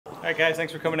All right, guys,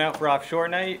 thanks for coming out for Offshore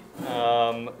Night.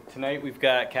 Tonight we've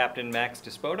got Captain Max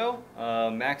Despodo.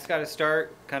 Max got to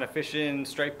start kind of fishing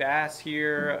striped bass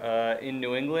here in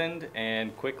New England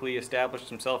and quickly established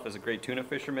himself as a great tuna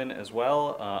fisherman as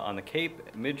well on the Cape,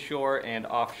 midshore, and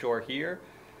offshore here.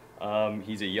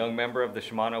 He's a young member of the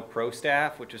Shimano Pro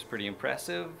staff, which is pretty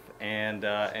impressive,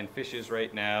 and fishes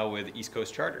right now with East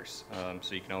Coast Charters.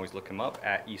 So you can always look him up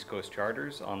at East Coast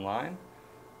Charters online.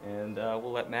 And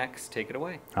we'll let Max take it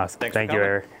away. Awesome. Thanks Thank you,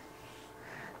 Eric.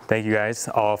 Thank you guys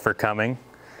all for coming.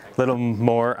 A little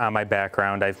more on my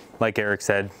background. Like Eric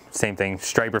said, same thing,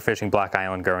 striper fishing Block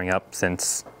Island growing up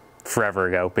since forever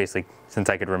ago, basically since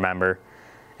I could remember.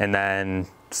 And then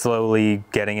slowly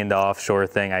getting into offshore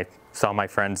thing. I saw my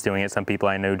friends doing it, some people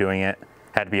I knew doing it,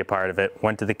 had to be a part of it.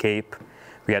 Went to the Cape.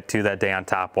 We got two that day on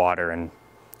top water, and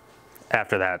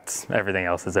after that, everything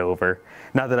else is over.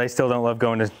 Not that I still don't love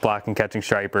going to block and catching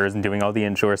stripers and doing all the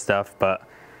inshore stuff, but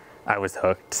I was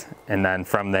hooked. And then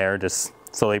from there, just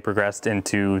slowly progressed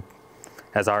into,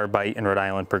 as our bite in Rhode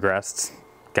Island progressed,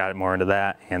 got more into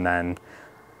that, and then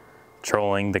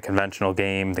trolling, the conventional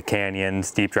game, the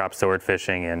canyons, deep drop sword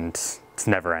fishing, and it's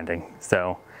never ending.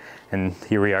 So, and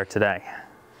here we are today.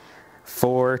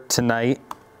 For tonight,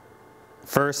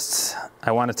 first,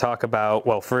 I want to talk about,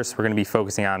 well, first we're going to be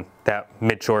focusing on that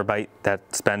midshore bite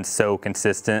that's been so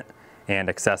consistent and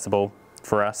accessible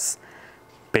for us,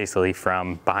 basically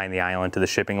from behind the island to the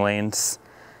shipping lanes.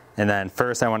 And then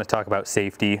first I want to talk about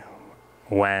safety.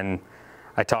 When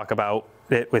I talk about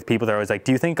it with people, they're always like,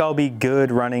 do you think I'll be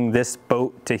good running this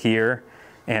boat to here?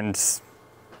 And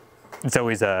it's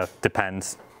always a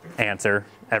depends answer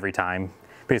every time.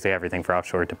 Basically everything for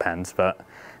offshore depends, but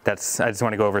I just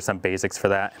want to go over some basics for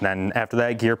that. And then after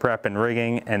that, gear prep and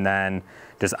rigging, and then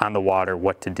just on the water,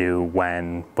 what to do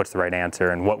when, what's the right answer,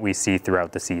 and what we see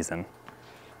throughout the season.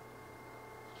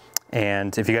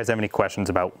 And if you guys have any questions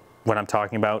about what I'm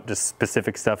talking about, just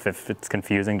specific stuff, if it's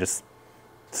confusing, just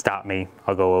stop me,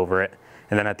 I'll go over it.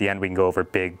 And then at the end, we can go over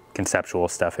big conceptual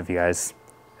stuff if you guys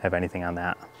have anything on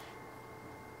that.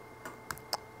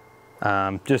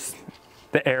 Just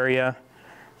the area.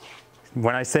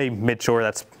 When I say midshore,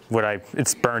 that's what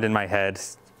it's burned in my head.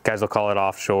 Guys will call it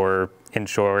offshore,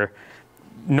 inshore.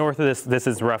 North of this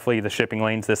is roughly the shipping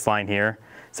lanes, this line here.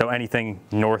 So anything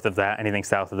north of that, anything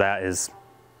south of that is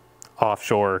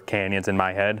offshore canyons in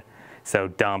my head. So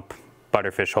Dump,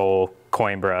 Butterfish Hole,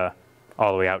 Coimbra,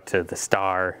 all the way out to the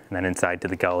Star, and then inside to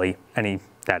the Gully,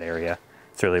 that area.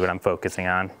 It's really what I'm focusing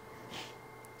on.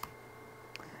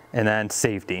 And then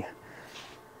safety.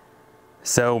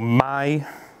 So my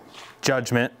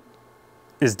judgment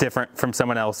is different from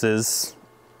someone else's.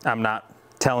 I'm not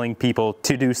telling people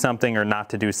to do something or not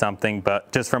to do something,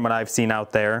 but just from what I've seen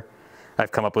out there,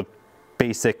 I've come up with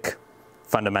basic,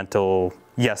 fundamental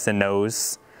yes and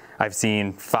no's. I've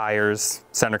seen fires,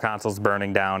 center consoles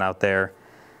burning down out there.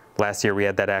 Last year we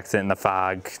had that accident in the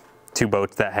fog. Two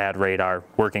boats that had radar,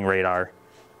 working radar,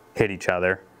 hit each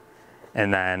other.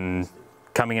 And then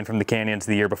coming in from the canyons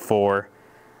the year before,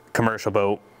 commercial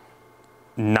boat,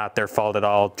 not their fault at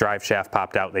all, drive shaft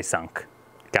popped out, they sunk.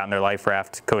 Got in their life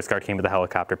raft, Coast Guard came with a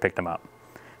helicopter, picked them up.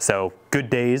 So good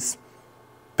days,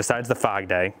 besides the fog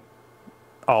day,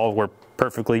 all were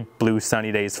perfectly blue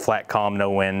sunny days, flat calm, no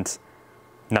wind,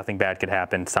 nothing bad could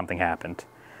happen, something happened.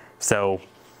 So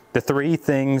the three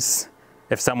things,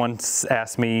 if someone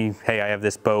asks me, hey, I have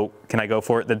this boat, can I go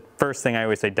for it? The first thing I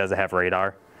always say, does it have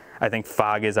radar? I think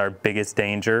fog is our biggest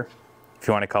danger, if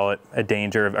you want to call it a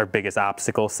danger, our biggest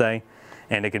obstacle, say.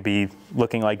 And it could be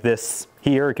looking like this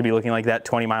here, it could be looking like that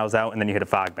 20 miles out, and then you hit a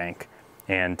fog bank.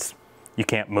 And you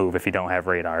can't move if you don't have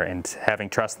radar. And having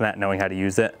trust in that, knowing how to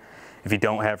use it. If you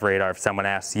don't have radar, if someone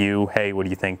asks you, hey, what do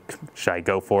you think, should I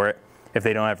go for it? If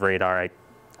they don't have radar,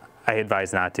 I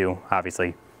advise not to.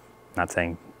 Obviously, not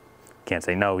saying, can't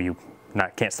say no,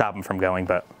 can't stop them from going,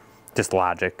 but just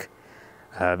logic.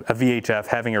 A VHF,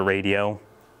 having a radio,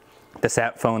 the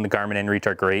sat phone, the Garmin inReach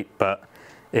are great, but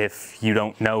if you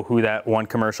don't know who that one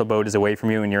commercial boat is away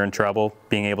from you and you're in trouble,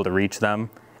 being able to reach them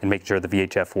and making sure the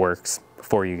VHF works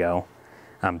before you go,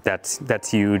 that's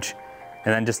huge.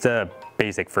 And then just a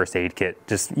basic first aid kit.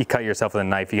 Just you cut yourself with a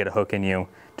knife, you get a hook in you,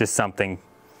 just something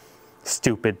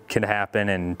stupid can happen,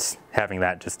 and having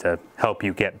that just to help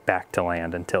you get back to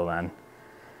land until then.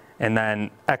 And then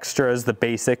extras, the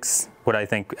basics, what I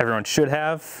think everyone should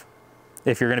have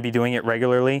if you're going to be doing it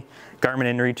regularly. Garmin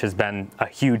inReach has been a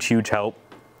huge, huge help.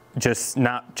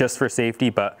 Not just for safety,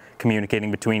 but communicating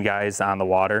between guys on the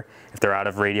water. If they're out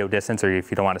of radio distance or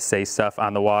if you don't want to say stuff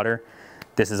on the water,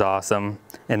 this is awesome.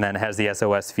 And then it has the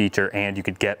SOS feature, and you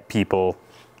could get people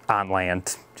on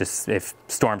land. Just if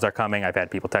storms are coming, I've had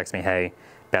people text me, hey,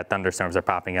 bad thunderstorms are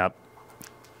popping up,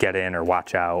 get in or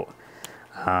watch out.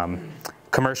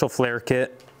 Commercial flare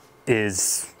kit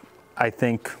is, I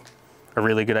think, a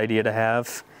really good idea to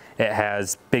have. It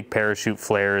has big parachute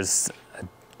flares,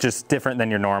 just different than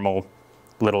your normal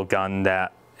little gun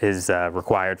that is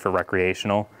required for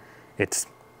recreational. It's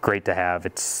great to have.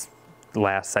 It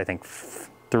lasts, I think,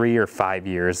 3 or 5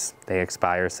 years they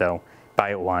expire, so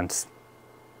buy it once,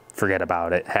 forget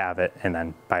about it, have it, and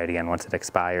then buy it again once it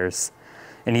expires.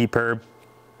 An EPIRB,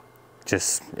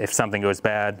 just if something goes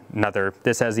bad,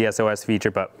 this has the SOS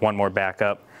feature, but one more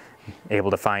backup, able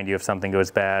to find you if something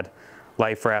goes bad.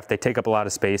 Life raft, they take up a lot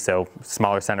of space, so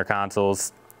smaller center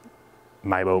consoles,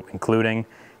 my boat including.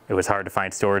 It was hard to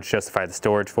find storage, justify the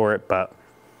storage for it, but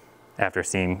after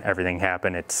seeing everything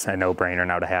happen, it's a no-brainer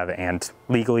now to have it, and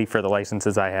legally for the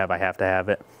licenses I have to have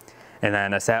it. And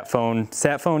then a sat phone.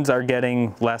 Sat phones are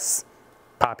getting less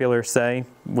popular, say,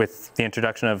 with the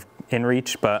introduction of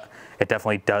inReach, but it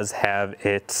definitely does have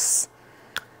its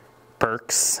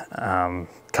perks.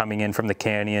 Coming in from the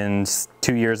canyons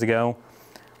 2 years ago,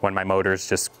 when my motors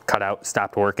just cut out,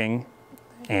 stopped working,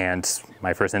 and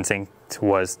my first instinct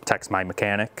was text my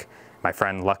mechanic. My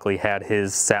friend luckily had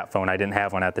his sat phone. I didn't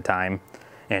have one at the time,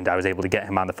 and I was able to get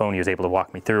him on the phone. He was able to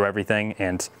walk me through everything,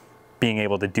 and being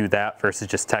able to do that versus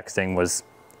just texting was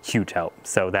huge help.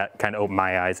 So that kind of opened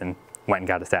my eyes and went and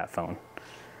got a sat phone.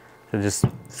 So just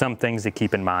some things to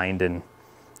keep in mind, and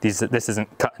this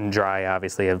isn't cut and dry,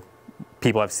 obviously.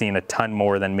 People have seen a ton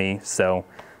more than me, so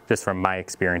just from my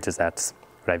experiences, that's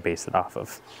what I base it off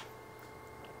of.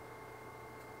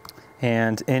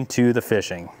 And into the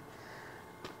fishing.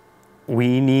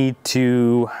 We need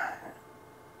to,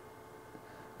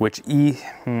 it's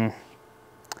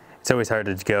always hard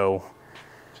to go.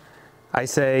 I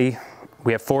say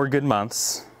we have 4 good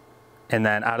months, and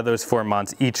then out of those 4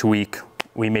 months, each week,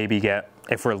 we maybe get,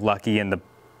 if we're lucky in the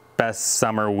best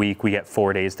summer week, we get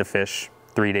 4 days to fish,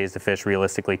 3 days to fish,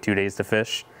 realistically 2 days to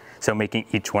fish. So making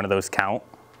each one of those count.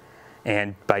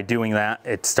 And by doing that,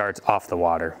 it starts off the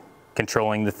water.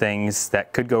 Controlling the things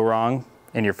that could go wrong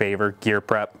in your favor, gear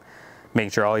prep,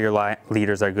 making sure all your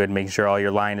leaders are good, making sure all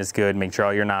your line is good, making sure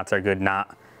all your knots are good,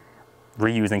 not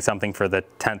reusing something for the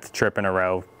 10th trip in a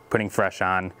row, putting fresh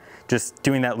on, just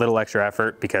doing that little extra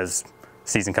effort because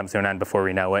season comes to an end before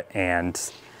we know it. And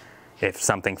if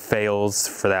something fails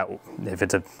for that, if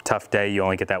it's a tough day, you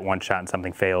only get that one shot and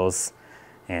something fails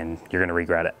and you're gonna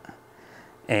regret it.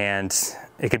 And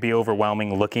it could be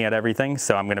overwhelming looking at everything.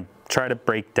 So I'm gonna try to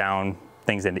break down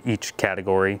things into each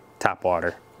category. Top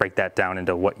water, break that down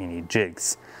into what you need.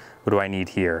 Jigs, what do I need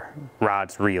here?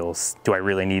 Rods, reels, do I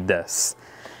really need this?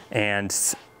 And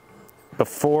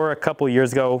before, a couple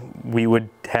years ago, we would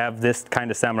have this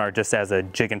kind of seminar just as a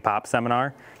jig and pop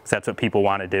seminar, because that's what people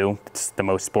want to do. It's the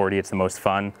most sporty, it's the most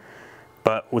fun.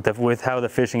 But with how the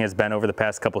fishing has been over the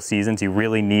past couple seasons, you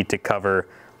really need to cover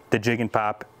the jig and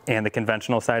pop and the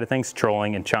conventional side of things,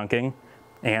 trolling and chunking,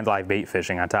 and live bait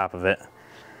fishing on top of it.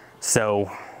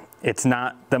 So it's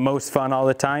not the most fun all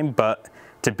the time, but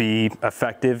to be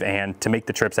effective and to make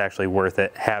the trips actually worth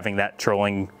it, having that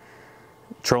trolling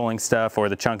stuff or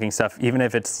the chunking stuff, even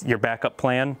if it's your backup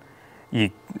plan,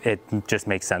 it just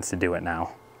makes sense to do it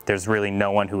now. There's really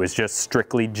no one who is just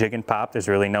strictly jig and pop. There's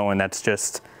really no one that's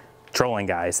just trolling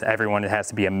guys. Everyone has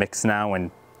to be a mix now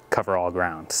and cover all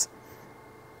grounds.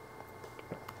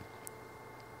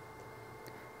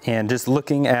 And just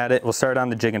looking at it, we'll start on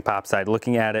the jig and pop side,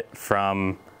 looking at it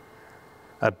from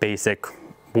a basic,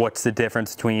 what's the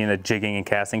difference between a jigging and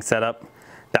casting setup?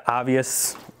 The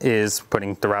obvious is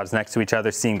putting the rods next to each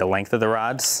other, seeing the length of the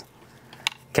rods,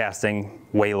 casting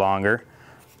way longer.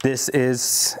 This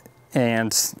is,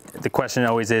 and the question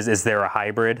always is there a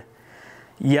hybrid?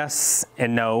 Yes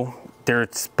and no,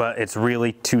 but it's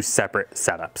really 2 separate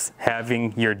setups.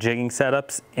 Having your jigging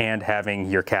setups and having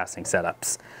your casting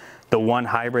setups. The one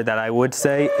hybrid that I would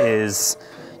say is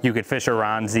you could fish a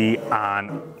Ronzi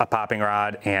on a popping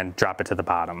rod and drop it to the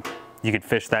bottom. You could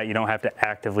fish that, you don't have to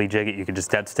actively jig it, you could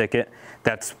just dead stick it.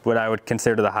 That's what I would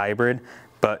consider the hybrid.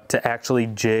 But to actually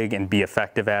jig and be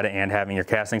effective at it and having your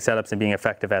casting setups and being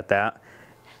effective at that,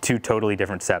 2 totally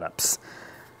different setups.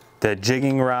 The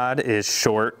jigging rod is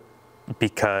short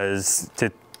because, to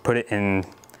put it in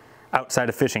outside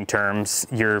of fishing terms,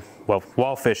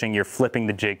 while fishing, you're flipping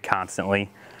the jig constantly,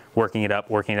 working it up,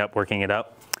 working it up, working it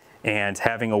up. And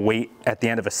having a weight at the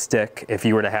end of a stick, if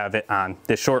you were to have it on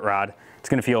this short rod, it's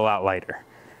gonna feel a lot lighter.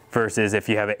 Versus if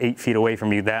you have it 8 feet away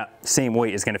from you, that same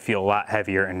weight is gonna feel a lot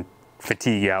heavier and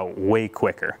fatigue you out way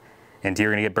quicker. And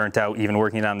you're gonna get burnt out even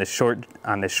working on this short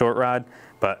rod,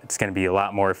 but it's gonna be a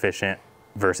lot more efficient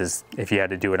versus if you had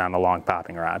to do it on a long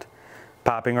popping rod.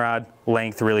 popping rod,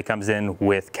 length really comes in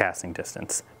with casting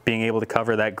distance. Being able to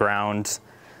cover that ground,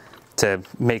 to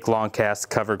make long casts,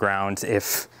 cover ground.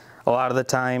 If a lot of the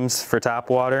times for top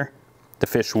water, the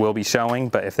fish will be showing,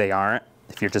 but if they aren't,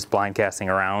 if you're just blind casting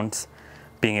around,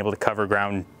 being able to cover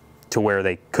ground to where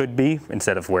they could be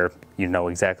instead of where you know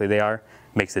exactly they are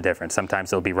makes a difference. Sometimes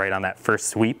they'll be right on that first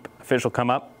sweep, a fish will come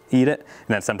up, eat it, and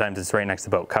then sometimes it's right next to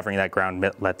the boat. Covering that ground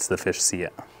lets the fish see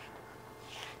it.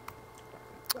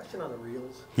 Question on the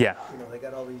reels. Yeah. You know, they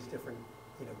got all these different,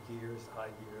 you know, gears, the high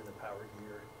gear, the power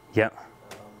gear. Yep.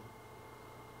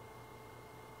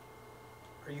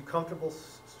 Are you comfortable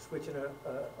switching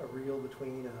a reel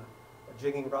between a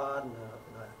jigging rod and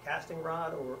a casting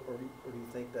rod, or do you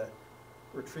think that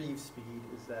retrieve speed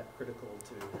is that critical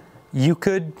to? You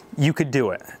could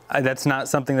do it. That's not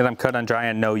something that I'm cut on dry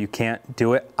on. No, you can't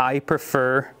do it. I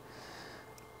prefer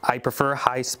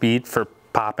high speed for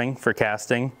popping, for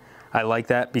casting. I like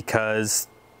that because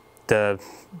the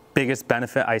biggest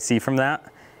benefit I see from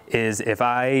that is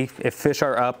if fish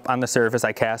are up on the surface,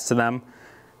 I cast to them,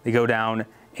 they go down,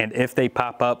 and if they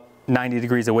pop up 90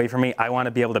 degrees away from me, I want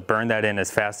to be able to burn that in as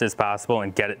fast as possible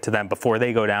and get it to them before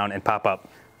they go down and pop up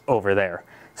over there.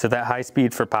 So that high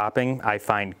speed for popping, I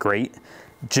find great.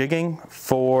 Jigging,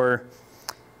 for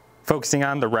focusing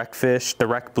on the wreck fish, the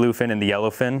wreck bluefin and the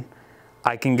yellowfin,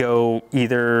 I can go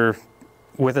either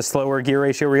with a slower gear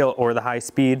ratio reel or the high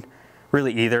speed,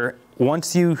 really either.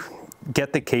 Once you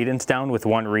get the cadence down with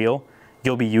one reel,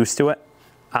 you'll be used to it.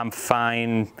 I'm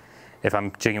fine if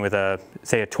I'm jigging with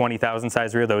say a 20,000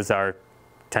 size reel. Those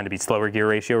tend to be slower gear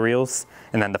ratio reels,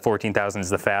 and then the 14,000 is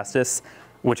the fastest.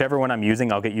 Whichever one I'm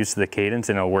using, I'll get used to the cadence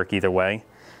and it'll work either way.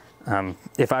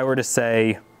 If I were to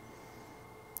say,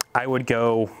 I would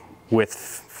go with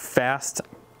fast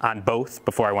on both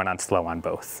before I went on slow on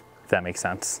both, if that makes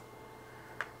sense.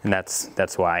 And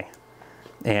that's why.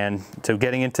 And so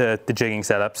getting into the jigging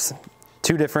setups,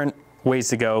 two different ways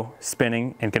to go,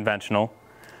 spinning and conventional.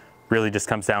 Really just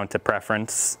comes down to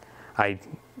preference.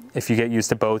 If you get used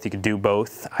to both, you could do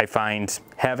both. I find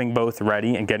having both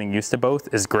ready and getting used to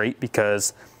both is great,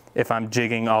 because if I'm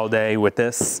jigging all day with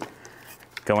this,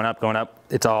 going up,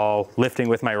 it's all lifting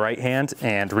with my right hand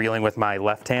and reeling with my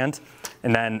left hand.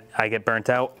 And then I get burnt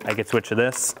out, I get switched to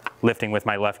this, lifting with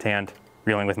my left hand,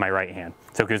 reeling with my right hand.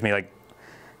 So it gives me like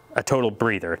a total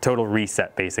breather, a total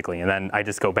reset basically. And then I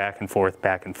just go back and forth,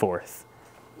 back and forth.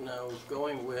 Now,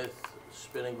 going with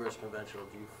spinning versus conventional,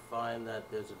 do you find that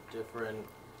there's a different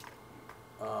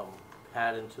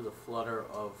pattern to the flutter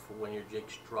of when your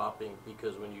jig's dropping?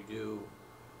 Because when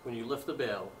you lift the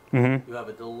bail, you have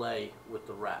a delay with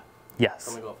the wrap. Yes.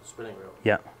 Coming off the spinning reel.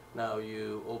 Yeah. Now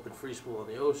you open free spool on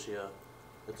the Ossia,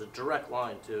 it's a direct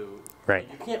line to. Right.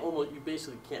 You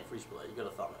basically can't free spool that. You got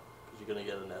to thumb it because you're gonna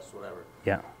get a nest, whatever.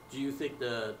 Yeah. Do you think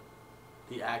the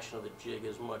action of the jig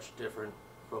is much different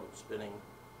from spinning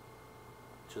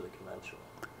to the conventional?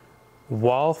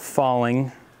 While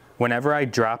falling, whenever I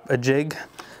drop a jig,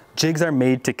 jigs are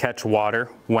made to catch water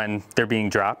when they're being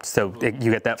dropped, so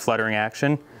you get that fluttering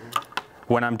action.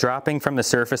 When I'm dropping from the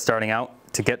surface starting out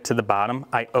to get to the bottom,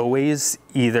 I always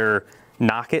either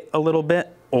knock it a little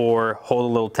bit or hold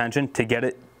a little tension to get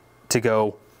it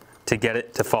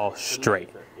to fall straight.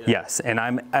 Yeah. Yes, and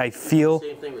I feel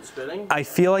same thing with spinning. I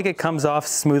feel like it comes off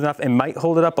smooth enough. It might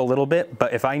hold it up a little bit,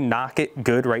 but if I knock it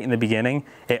good right in the beginning,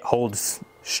 it holds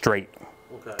straight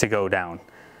to go down.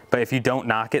 But if you don't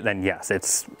knock it, then yes,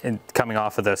 it's coming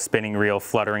off of the spinning reel,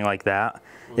 fluttering like that.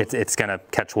 It's gonna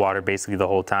catch water basically the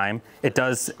whole time. It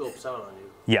does. Scopes out on you.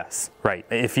 Yes, right.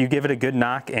 If you give it a good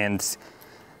knock, and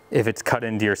if it's cut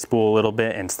into your spool a little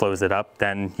bit and slows it up,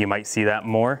 then you might see that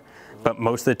more. But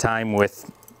most of the time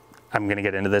with, I'm gonna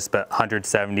get into this, but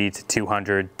 170 to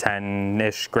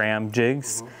 210-ish gram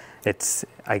jigs,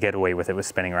 I get away with it with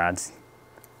spinning rods.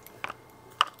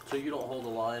 So you don't hold the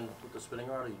line with the spinning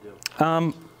rod, or you do?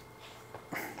 I'm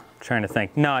trying to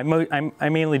think. No, I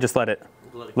mainly just let it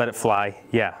fly.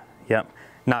 Yeah, yep.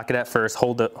 Knock it at first,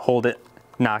 hold it,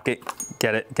 knock it,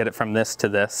 get it from this to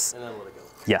this. And then let it go.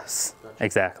 Yes, Gotcha.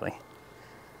 exactly.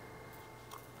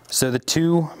 So the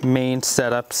two main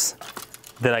setups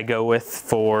that I go with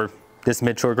for this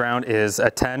midshore ground is a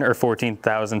 10 or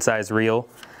 14,000 size reel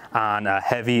on a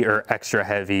heavy or extra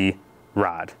heavy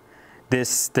rod.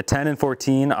 The 10 and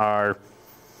 14 are,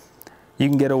 you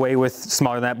can get away with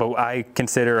smaller than that, but I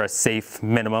consider a safe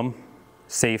minimum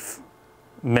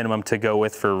to go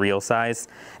with for reel size.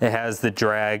 It has the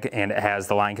drag and it has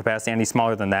the line capacity. Any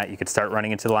smaller than that, you could start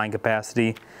running into the line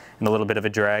capacity and a little bit of a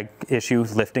drag issue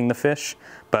lifting the fish.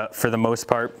 But for the most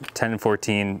part, 10 and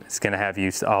 14 is gonna have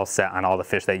you all set on all the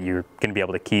fish that you're gonna be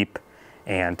able to keep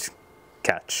and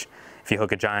catch. If you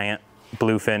hook a giant,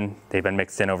 bluefin, they've been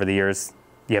mixed in over the years.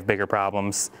 You have bigger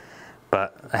problems.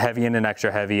 But a heavy and an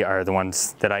extra heavy are the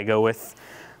ones that I go with.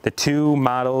 The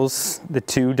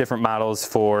two different models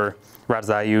for rods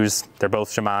that I use, they're both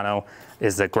Shimano,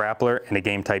 is a Grappler and a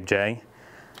Game Type J.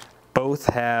 Both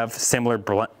have similar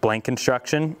blank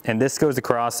construction, and this goes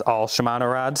across all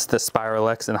Shimano rods, the Spiral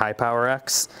X and High Power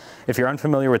X. If you're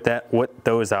unfamiliar with what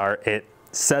those are, it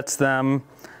sets them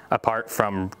apart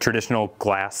from traditional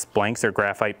glass blanks or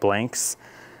graphite blanks.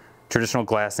 Traditional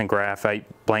glass and graphite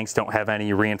blanks don't have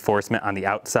any reinforcement on the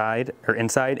outside or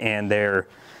inside, and they're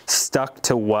stuck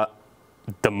to what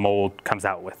the mold comes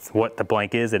out with. What the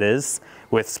blank is, it is.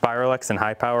 With Spiral X and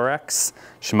High Power X,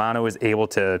 Shimano is able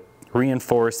to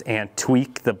reinforce and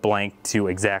tweak the blank to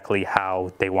exactly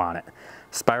how they want it.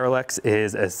 Spiral X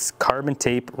is a carbon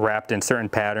tape wrapped in certain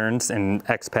patterns, and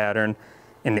X pattern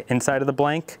in the inside of the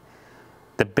blank.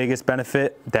 The biggest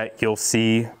benefit that you'll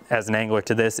see as an angler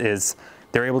to this is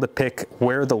they're able to pick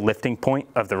where the lifting point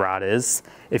of the rod is.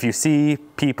 If you see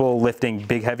people lifting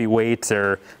big heavy weights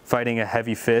or fighting a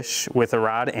heavy fish with a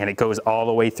rod and it goes all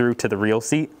the way through to the reel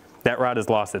seat, that rod has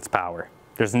lost its power.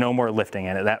 There's no more lifting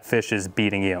in it. That fish is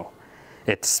beating you.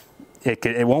 It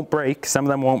won't break. Some of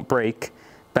them won't break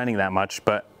bending that much,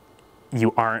 but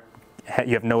you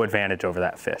have no advantage over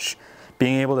that fish.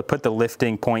 Being able to put the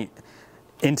lifting point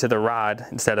into the rod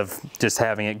instead of just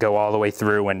having it go all the way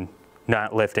through and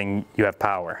not lifting, you have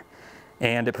power.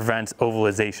 And it prevents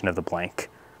ovalization of the blank.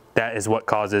 That is what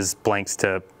causes blanks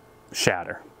to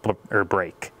shatter or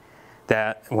break.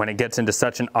 That when it gets into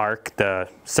such an arc, the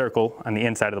circle on the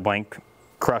inside of the blank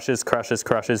crushes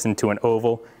into an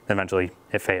oval, and eventually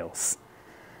it fails.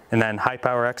 And then High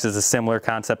Power X is a similar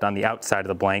concept on the outside of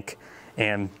the blank.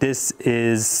 And this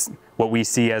is what we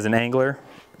see as an angler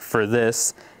for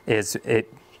this is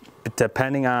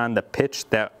depending on the pitch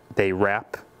that they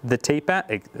wrap the tape at,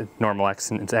 normal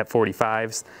X is at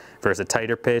 45s versus a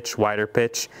tighter pitch, wider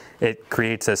pitch, it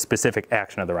creates a specific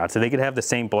action of the rod. So they could have the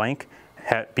same blank,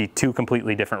 be two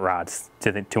completely different rods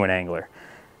to an angler.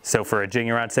 So for a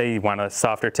jigging rod, say you want a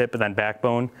softer tip and then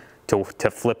backbone, to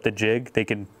flip the jig, they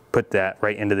could put that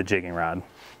right into the jigging rod.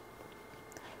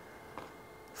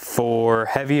 For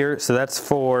heavier, so that's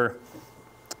for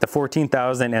the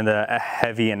 14,000 and the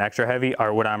heavy and extra heavy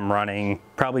are what I'm running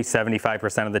probably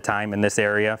 75% of the time in this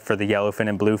area for the yellowfin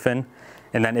and bluefin.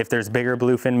 And then if there's bigger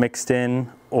bluefin mixed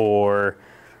in, or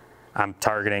I'm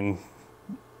targeting,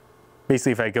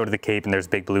 basically if I go to the Cape and there's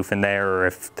big bluefin there, or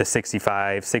if the 60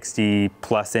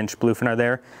 plus inch bluefin are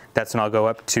there, that's when I'll go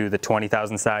up to the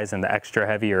 20,000 size and the extra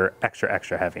heavy or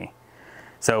extra heavy.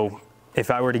 So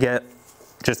if I were to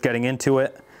just getting into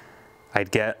it, I'd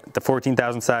get the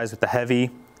 14,000 size with the heavy,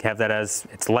 have that as,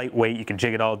 it's lightweight, you can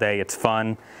jig it all day, it's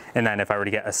fun. And then if I were to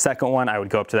get a second one, I would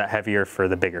go up to that heavier for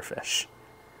the bigger fish.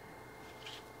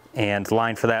 And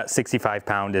line for that, 65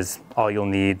 pound is all you'll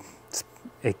need.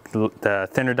 The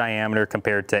thinner diameter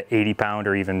compared to 80 pound,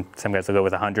 or even some guys will go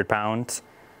with 100 pounds.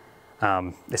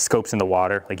 The scope's in the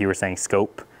water, like you were saying,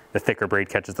 scope. The thicker braid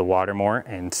catches the water more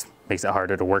and makes it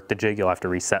harder to work the jig. You'll have to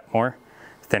reset more.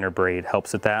 Thinner braid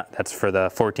helps with that. That's for the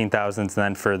 14,000s.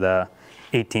 Then for the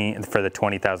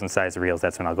 20,000 size reels,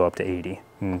 that's when I'll go up to 80.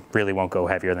 And really won't go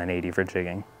heavier than 80 for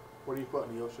jigging. What do you put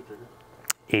in the Offshore jigger?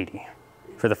 80.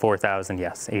 For the 4,000,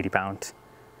 yes, 80 pounds.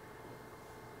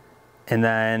 And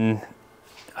then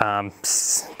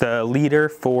the leader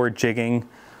for jigging,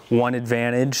 one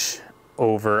advantage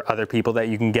over other people that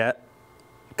you can get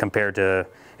compared to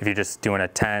if you're just doing a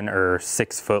 10 or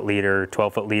 6-foot leader,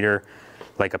 12-foot leader,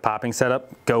 like a popping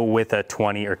setup, go with a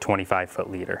 20 or 25-foot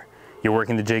leader. You're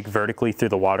working the jig vertically through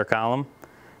the water column.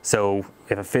 So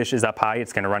if a fish is up high,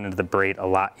 it's going to run into the braid a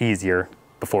lot easier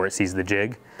before it sees the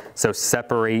jig. So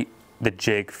separate the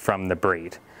jig from the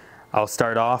braid. I'll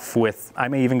start off with, I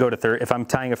may even go to 30, if I'm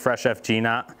tying a fresh FG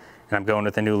knot and I'm going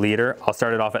with a new leader, I'll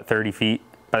start it off at 30 feet.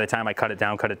 By the time I cut it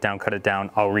down,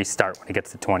 I'll restart when it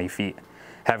gets to 20 feet.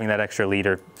 Having that extra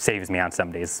leader saves me on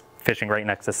some days. Fishing right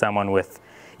next to someone with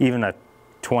even a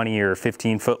 20 or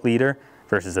 15-foot leader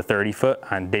versus a 30-foot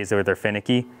on days where they're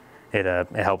finicky, it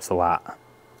helps a lot.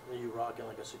 Are you rocking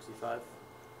like a 65?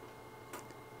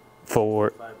 For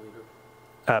 65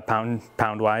 liter?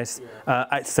 pound wise?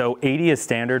 Yeah. So 80 is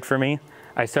standard for me.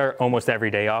 I start almost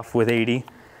every day off with 80.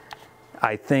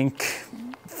 I think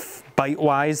bite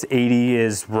wise, 80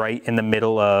 is right in the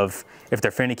middle of, if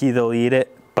they're finicky, they'll eat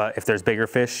it. But if there's bigger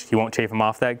fish, you won't chafe them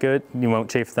off that good. You won't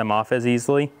chafe them off as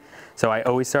easily. So I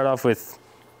always start off with,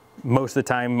 most of the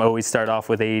time, always start off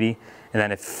with 80. And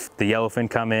then if the yellowfin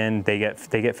come in, they get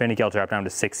finicky, I'll drop down to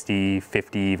 60,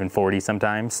 50, even 40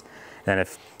 sometimes. And then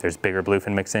if there's bigger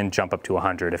bluefin mix in, jump up to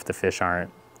 100 if the fish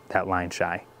aren't that line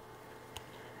shy.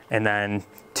 And then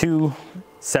 2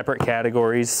 separate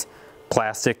categories,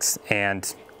 plastics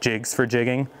and jigs for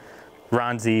jigging.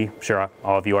 Ronzi, I'm sure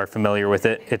all of you are familiar with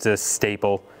it. It's a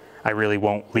staple. I really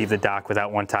won't leave the dock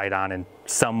without one tied on in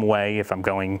some way if I'm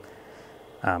going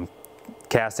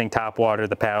casting top water,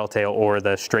 the paddle tail or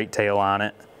the straight tail on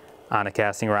it on a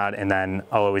casting rod, and then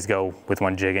I'll always go with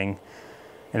one jigging.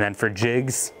 And then for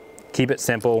jigs, keep it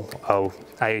simple.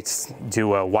 I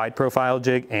do a wide profile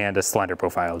jig and a slender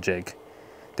profile jig.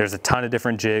 There's a ton of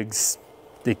different jigs.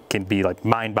 It can be like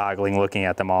mind-boggling looking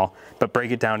at them all, but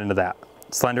break it down into that.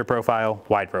 Slender profile,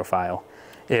 wide profile.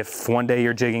 If one day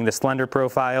you're jigging the slender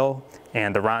profile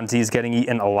and the Ronzi is getting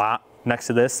eaten a lot next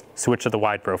to this, switch to the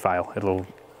wide profile. It'll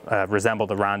resemble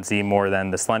the Ronzi more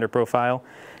than the slender profile,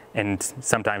 and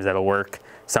sometimes that'll work.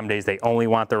 Some days they only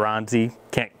want the Ronzi,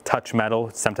 can't touch metal.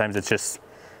 Sometimes it's just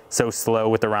so slow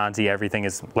with the Ronzi, everything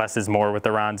is less is more with the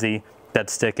Ronzi. Dead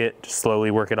stick it, just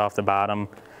slowly work it off the bottom.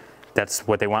 That's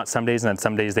what they want some days, and then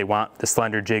some days they want the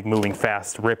slender jig moving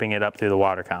fast, ripping it up through the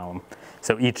water column.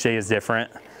 So each day is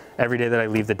different. Every day that I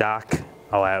leave the dock,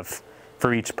 I'll have,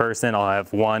 for each person, I'll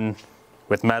have one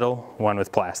with metal, one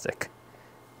with plastic.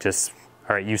 Just,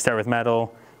 all right, you start with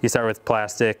metal, you start with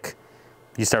plastic,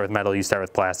 you start with metal, you start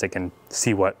with plastic, and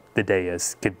see what the day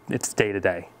is. It's day to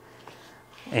day.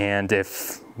 And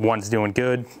if one's doing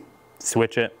good,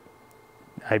 switch it.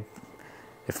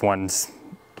 If one's,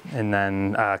 and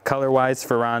then color-wise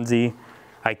for Ronzi,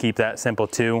 I keep that simple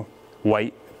too.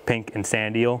 White, pink, and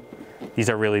sand eel. These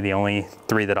are really the only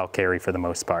 3 that I'll carry for the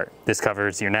most part. This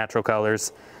covers your natural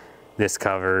colors. This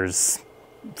covers,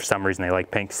 for some reason they like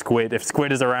pink. Squid, if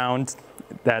squid is around,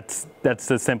 that's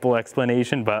a simple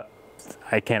explanation, but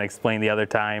I can't explain the other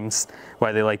times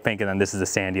why they like pink, and then this is a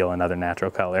sand eel, another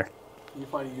natural color. You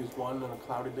find you use one on a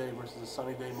cloudy day versus a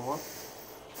sunny day more?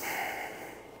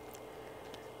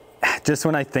 Just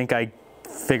when I think I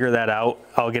figure that out,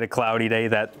 I'll get a cloudy day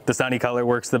that the sunny color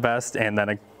works the best, and then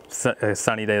a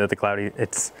sunny day that the cloudy,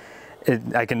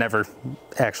 I can never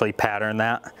actually pattern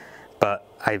that. But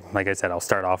like I said, I'll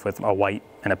start off with a white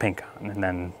and a pink on, and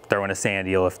then throw in a sand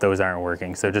eel if those aren't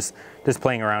working. So just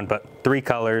playing around, but 3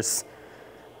 colors,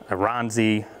 a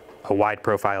Ronzi, a wide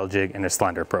profile jig, and a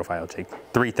slender profile jig.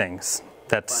 3 things.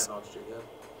 That's, 5-ounce jig, yeah?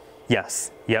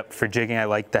 Yes, yep. For jigging, I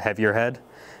like the heavier head,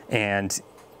 and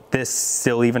this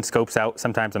still even scopes out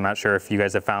sometimes. I'm not sure if you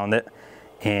guys have found it.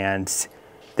 And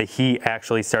he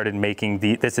actually started making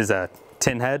this is a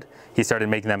tin head. He started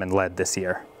making them in lead this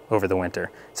year over the winter.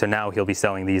 So now he'll be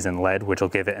selling these in lead, which will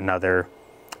give it another,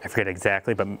 I forget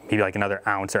exactly, but maybe like another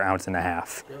ounce or ounce and a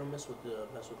half. Do you ever mess with the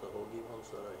hoagie ones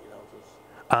that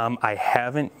are 8 ounces? I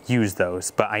haven't used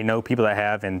those, but I know people that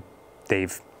have, and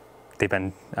they've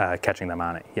been catching them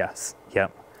on it. Yes, yep.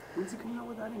 When's he coming out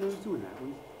with that? I didn't know he was doing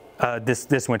that.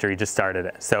 This winter he just started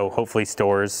it. So hopefully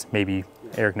stores, maybe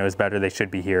Eric knows better, they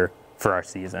should be here for our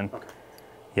season. Okay.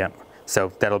 Yep.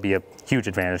 So that'll be a huge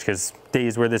advantage, because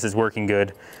days where this is working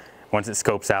good, once it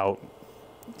scopes out,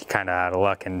 you're kind of out of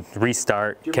luck and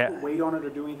restart. Do you ever put weight on it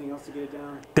or do anything else to get it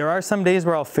down? There are some days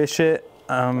where I'll fish it.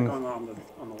 Like on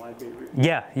the live bait rig?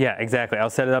 Yeah, exactly.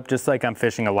 I'll set it up just like I'm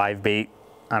fishing a live bait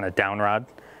on a down rod.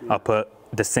 Yeah. I'll put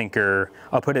the sinker,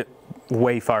 I'll put it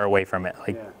way far away from it,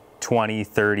 like 20,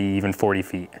 30, even 40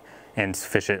 feet, and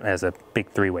fish it as a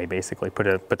big 3-way basically.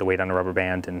 Put the weight on a rubber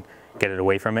band and get it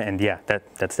away from it, and yeah,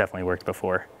 that's definitely worked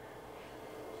before.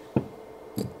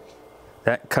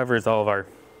 That covers all of our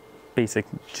basic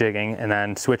jigging, and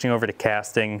then switching over to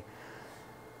casting,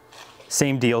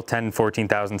 same deal, 10,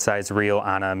 14,000 size reel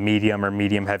on a medium or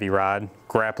medium heavy rod.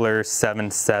 Grappler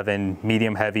 7.7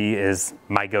 medium heavy is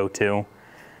my go-to,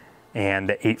 and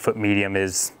the 8-foot medium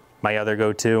is my other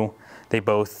go-to. They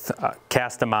both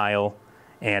cast a mile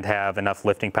and have enough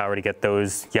lifting power to get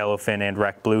those yellowfin and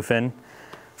wreck bluefin.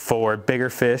 For bigger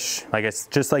fish,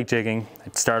 just like jigging,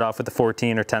 I'd start off with a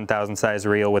 14 or 10,000 size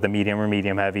reel with a medium or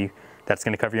medium heavy. That's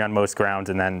going to cover you on most grounds,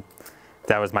 and then if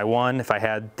that was my one, if I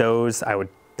had those, I would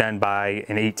then buy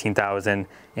an 18,000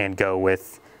 and go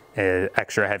with an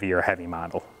extra heavy or heavy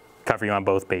model. Cover you on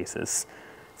both bases.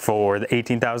 For the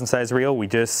 18,000 size reel,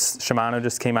 Shimano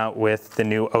just came out with the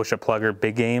new OSHA plugger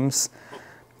big games.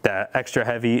 The extra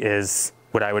heavy is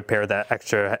what I would pair that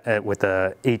extra with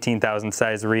the 18,000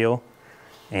 size reel,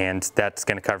 and that's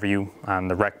going to cover you on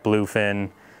the wreck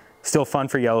bluefin. Still fun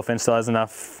for yellowfin, still has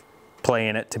enough play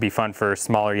in it to be fun for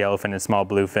smaller yellowfin and small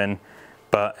bluefin,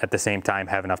 but at the same time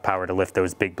have enough power to lift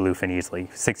those big bluefin easily.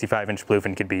 65-inch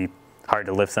bluefin could be hard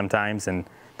to lift sometimes, and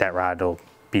that rod will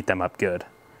beat them up good.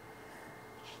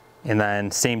 And then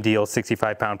same deal,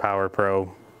 65-pound Power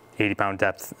Pro, 80-pound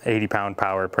depth, 80-pound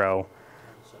Power Pro.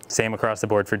 Same across the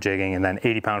board for jigging, and then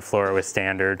 80-pound fluoro is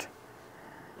standard.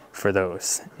 for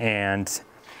those. And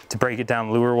to break it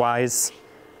down lure-wise,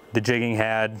 the jigging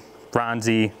had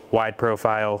bronzy, wide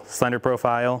profile, slender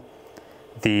profile.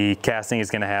 The casting is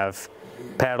going to have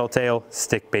paddle tail,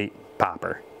 stick bait,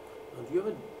 popper. Do you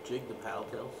ever jig the paddle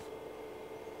tails?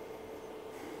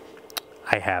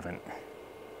 I haven't.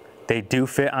 They do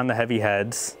fit on the heavy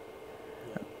heads,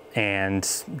 and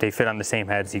they fit on the same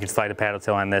heads. You can slide a paddle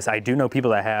tail on this. I do know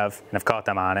people that have, and I've caught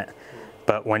them on it,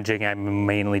 but when jigging, I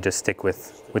mainly just stick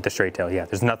with the straight tail. Yeah,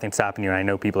 there's nothing stopping you, and I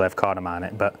know people have caught them on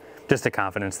it, but just a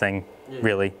confidence thing,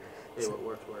 really. Yeah, what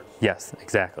works, works. Yes,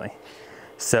 exactly.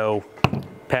 So,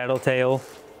 paddle tail,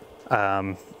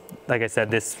 like I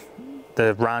said,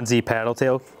 the Ronzi paddle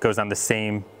tail goes on the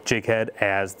same jig head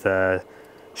as the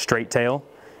straight tail.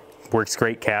 Works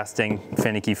great casting,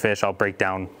 finicky fish. I'll break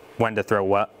down when to throw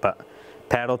what, but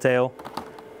paddle tail,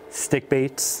 stick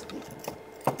baits,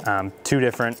 2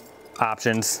 different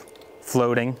options,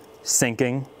 floating,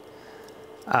 sinking.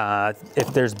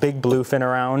 If there's big bluefin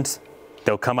around,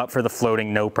 they'll come up for the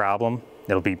floating, no problem.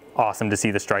 It'll be awesome to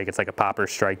see the strike. It's like a popper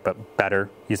strike, but better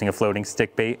using a floating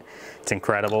stick bait. It's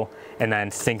incredible. And then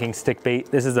sinking stick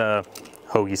bait. This is a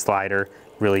hoagie slider,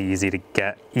 really easy to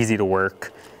get, easy to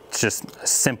work. It's just a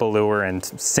simple lure and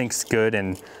sinks good.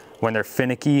 And when they're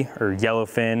finicky or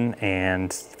yellowfin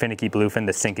and finicky bluefin,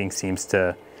 the sinking seems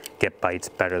to get bites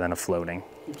better than a floating.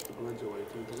 Keeps the birds away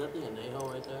too. Is that the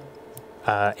anejo right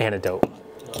there? Antidote.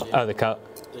 No, Oh, the cup.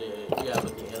 Yeah,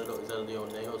 but the antidote, is that the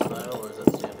anejo style or is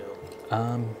that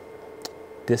Sandhill?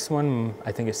 This one,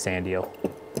 I think is Sandhill.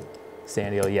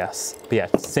 Sandhill, yes. But yeah,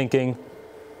 sinking,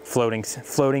 floating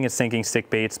and sinking stick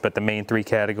baits, but the main 3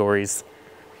 categories,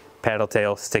 paddle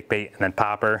tail, stick bait, and then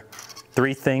popper.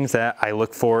 3 things that I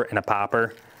look for in a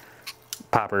popper.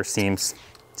 Popper seems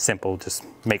simple, just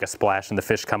make a splash and the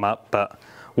fish come up, but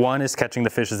one is catching the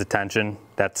fish's attention.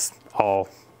 That's all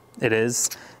it is.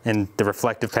 And the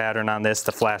reflective pattern on this,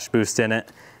 the flash boost in it,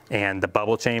 and the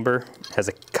bubble chamber has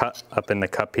a cut up in the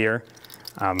cup here.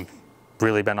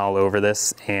 Really been all over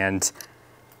this, and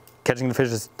catching the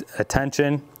fish's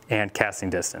attention and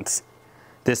casting distance.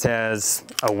 This has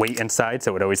a weight inside,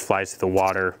 so it always flies through the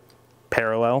water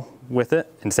parallel with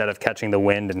it. Instead of catching the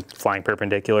wind and flying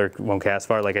perpendicular, it won't cast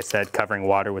far. Like I said, covering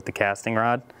water with the casting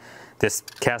rod. This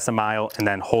casts a mile and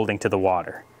then holding to the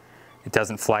water. It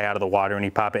doesn't fly out of the water when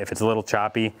you pop it. If it's a little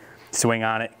choppy, swing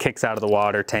on it, kicks out of the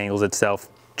water, tangles itself,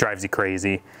 drives you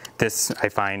crazy. This, I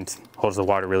find, holds the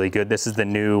water really good. This is the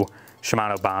new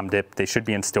Shimano Bomb Dip. They should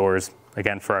be in stores,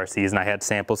 again, for our season. I had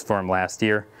samples for them last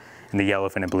year, and the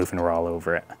yellowfin and bluefin were all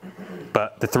over it.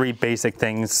 But the 3 basic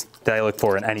things that I look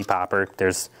for in any popper,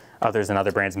 there's others in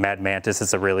other brands. Mad Mantis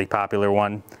is a really popular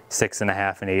one,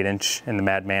 6.5 and 8 inch in the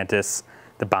Mad Mantis.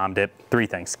 The Bomb Dip, 3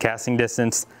 things: casting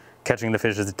distance, catching the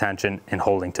fish's attention, and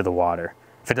holding to the water.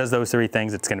 If it does those 3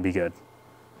 things, it's going to be good.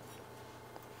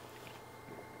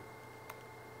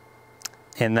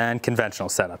 And then conventional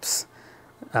setups.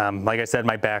 Like I said,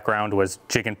 my background was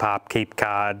jig and pop, Cape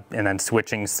Cod, and then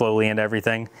switching slowly into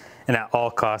everything. And at all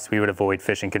costs, we would avoid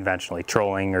fishing conventionally,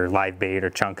 trolling or live bait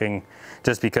or chunking,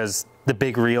 just because the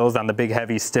big reels on the big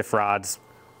heavy stiff rods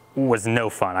was no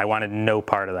fun. I wanted no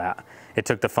part of that. It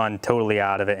took the fun totally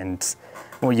out of it. And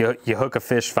when you hook a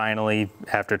fish finally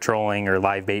after trolling or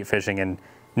live bait fishing, and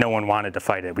no one wanted to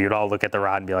fight it. We would all look at the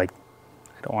rod and be like,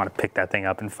 I don't want to pick that thing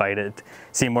up and fight it. It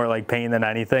seemed more like pain than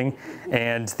anything.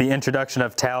 And the introduction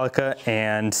of Talica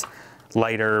and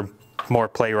lighter, more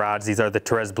play rods, these are the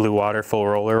Therese Blue Water full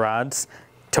roller rods,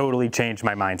 totally changed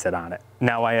my mindset on it.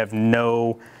 Now I have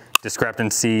no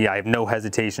discrepancy, I have no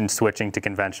hesitation switching to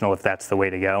conventional if that's the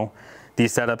way to go.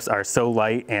 These setups are so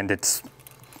light, and it's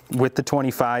with the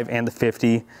 25 and the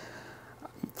 50.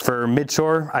 For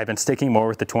midshore, I've been sticking more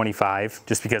with the 25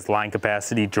 just because line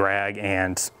capacity, drag,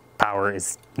 and power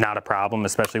is not a problem,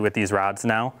 especially with these rods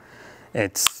now.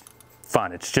 It's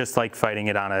fun. It's just like fighting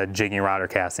it on a jigging rod or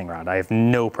casting rod. I have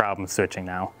no problem switching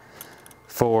now.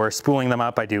 For spooling them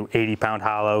up, I do 80-pound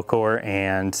hollow core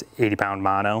and 80-pound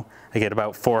mono. I get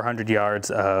about 400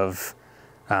 yards of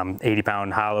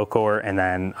 80-pound hollow core and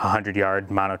then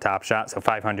 100-yard mono top shot, so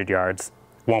 500 yards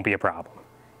won't be a problem.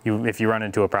 If you run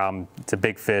into a problem, it's a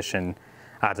big fish, and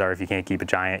odds are if you can't keep a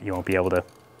giant, you won't be able to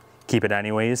keep it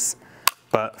anyways.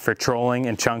 But for trolling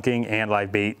and chunking and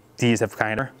live bait, these have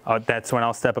kind of, that's when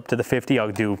I'll step up to the 50. I'll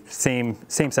do same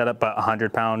setup, but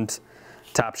 100-pound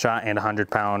top shot and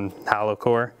 100-pound hollow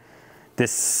core.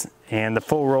 This and the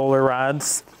full roller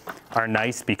rods are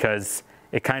nice because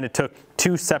it kind of took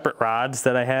 2 separate rods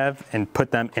that I have and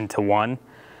put them into one.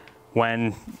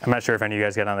 I'm not sure if any of you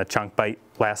guys got on the chunk bite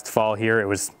last fall here, it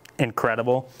was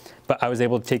incredible, but I was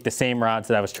able to take the same rods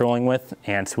that I was trolling with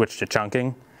and switch to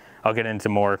chunking. I'll get into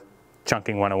more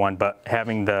chunking 101, but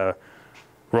having the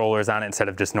rollers on it instead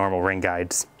of just normal ring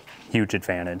guides, huge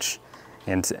advantage.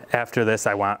 And after this,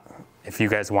 if you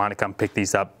guys want to come pick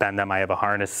these up, bend them, I have a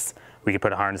harness. We could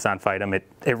put a harness on, fight them. It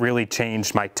really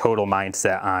changed my total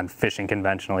mindset on fishing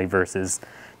conventionally versus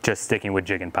just sticking with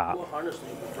jig and pop. What harness do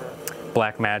you prefer?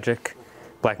 Black Magic.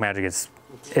 Black Magic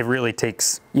it really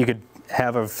takes, you could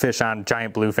have a fish on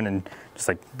giant bluefin and just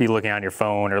like be looking on your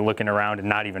phone or looking around and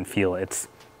not even feel it.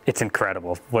 It's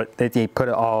incredible. They put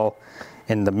it all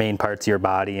in the main parts of your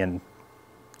body, and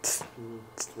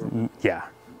yeah,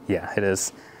 it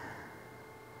is.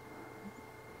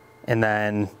 And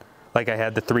then, like I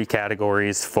had the 3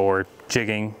 categories for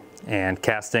jigging and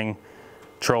casting.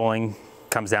 Trolling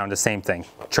comes down to the same thing.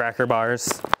 Tracker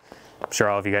bars, I'm sure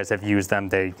all of you guys have used them.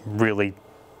 They really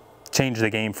change the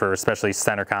game for especially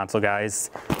center console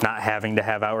guys, not having to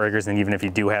have outriggers, and even if you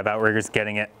do have outriggers,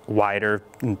 getting it wider.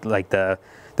 Like the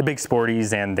big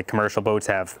sporties and the commercial boats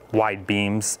have wide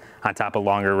beams on top of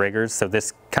longer riggers, so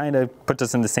this kind of puts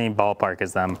us in the same ballpark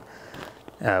as them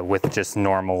with just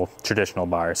normal traditional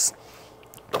bars.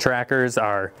 Trackers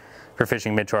are for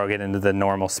fishing midshore. I'll get into the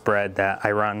normal spread that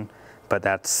I run, but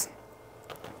that's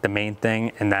the main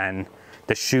thing. And then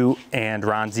the shoot and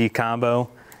Ronzi combo.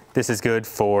 This is good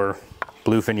for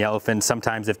bluefin, yellowfin.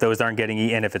 Sometimes if those aren't getting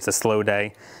eaten, if it's a slow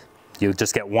day, you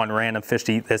just get one random fish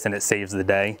to eat this and it saves the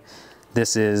day.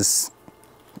 This is,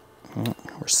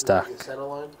 we're stuck. Center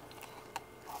line?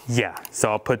 Yeah,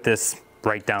 so I'll put this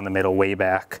right down the middle, way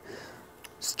back.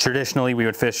 Traditionally, we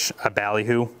would fish a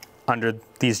ballyhoo under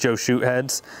these Joe shoot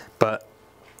heads, but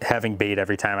having bait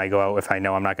every time I go out, if I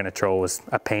know I'm not going to troll, was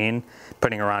a pain.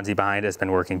 Putting a Ronzi behind it has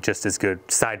been working just as good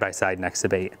side by side next to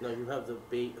bait. No, you have the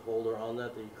bait holder on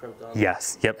that you crimped on?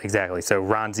 Yes, yep, exactly. So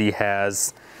Ronzi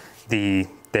has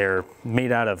they're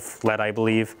made out of lead, I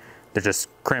believe. They're just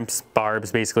crimps,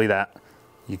 barbs, basically, that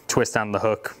you twist on the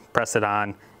hook, press it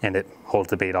on, and it holds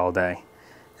the bait all day.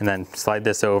 And then slide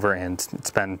this over, and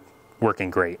it's been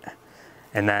working great.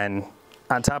 And then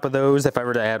on top of those, if I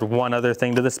were to add one other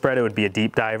thing to the spread, it would be a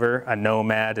deep diver, a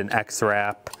Nomad, an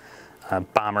X-Wrap,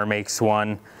 Bomber makes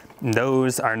one. And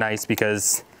those are nice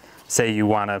because, say you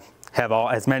want to have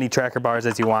as many tracker bars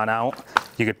as you want out,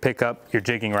 you could pick up your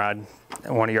jigging rod,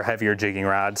 one of your heavier jigging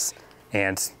rods,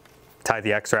 and tie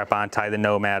the X-Wrap on, tie the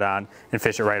Nomad on, and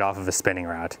fish it right off of a spinning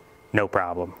rod. No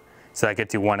problem. So that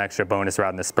gets you one extra bonus rod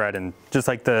in the spread. And just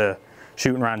like the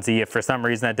shooting Ronzi, if for some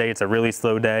reason that day it's a really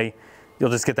slow day, you'll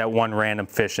just get that one random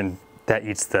fish and that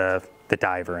eats the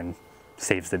diver and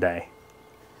saves the day.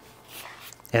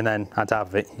 And then on top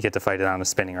of it, you get to fight it on a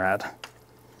spinning rod.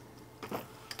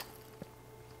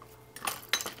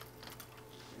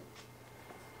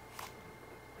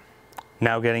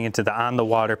 Now getting into the on the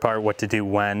water part, what to do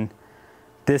when.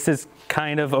 This is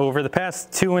kind of over the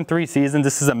past 2 and 3 seasons,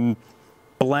 this is a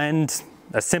blend,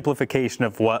 a simplification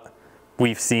of what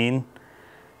we've seen.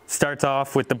 Starts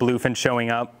off with the bluefin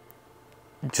showing up,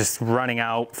 just running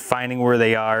out, finding where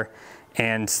they are.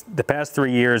 And the past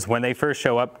 3 years, when they first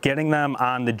show up, getting them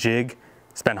on the jig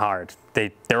has been hard.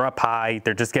 They're up high,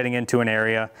 they're just getting into an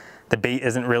area. The bait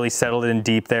isn't really settled in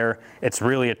deep there. It's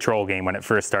really a troll game when it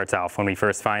first starts off, when we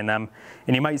first find them.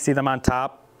 And you might see them on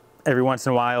top every once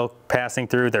in a while, passing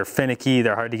through. They're finicky,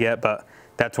 they're hard to get, but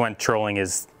that's when trolling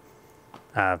is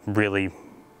really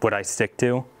what I stick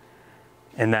to.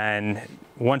 And then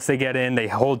once they get in, they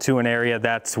hold to an area,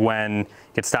 that's when you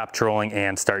can stop trolling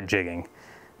and start jigging.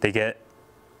 They get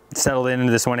settled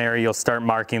into this one area, you'll start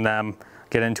marking them,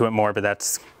 get into it more, but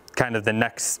that's kind of the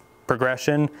next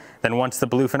progression. Then once the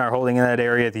bluefin are holding in that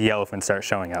area, the yellowfin start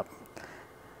showing up.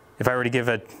 If I were to give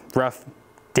a rough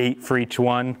date for each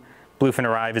one, bluefin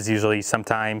arrive is usually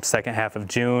sometime second half of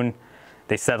June.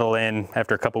 They settle in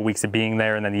after a couple weeks of being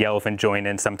there, and then the yellowfin join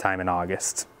in sometime in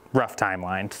August. Rough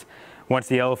timelines. Once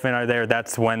the yellowfin are there,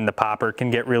 that's when the popper can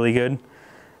get really good.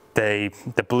 The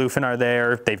bluefin are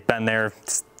there, they've been there,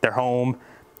 they're home.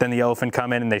 Then the yellowfin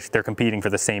come in and they're competing for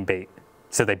the same bait.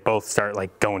 So they both start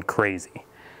like going crazy.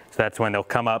 So that's when they'll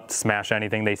come up, smash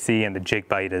anything they see, and the jig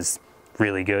bite is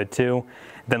really good too.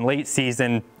 Then late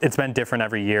season, it's been different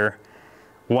every year.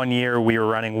 One year we were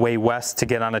running way west to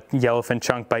get on a yellowfin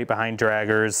chunk bite behind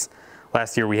draggers.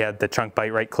 Last year we had the chunk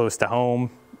bite right close to home.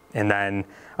 And then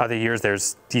other years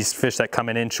there's these fish that come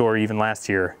in inshore, even last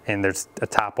year, and there's a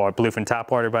bluefin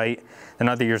topwater bite. And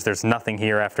other years there's nothing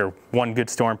here after one good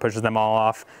storm pushes them all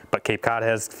off, but Cape Cod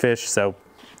has fish, so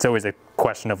it's always a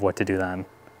question of what to do then.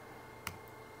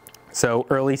 So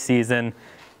early season,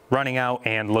 running out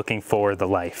and looking for the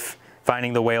life.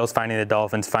 Finding the whales, finding the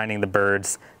dolphins, finding the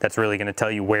birds, that's really gonna tell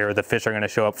you where the fish are gonna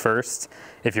show up first.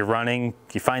 If you're running,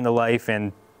 you find the life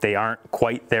and they aren't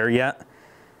quite there yet,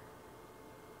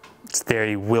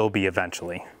 they will be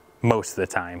eventually, most of the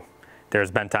time.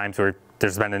 There's been times where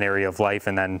there's been an area of life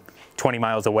and then 20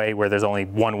 miles away where there's only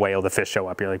one whale, the fish show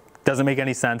up. You're like, doesn't make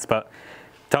any sense, but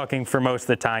talking for most of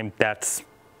the time, that's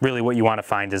really what you want to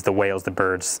find is the whales, the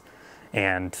birds,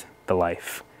 and the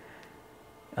life.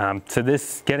 So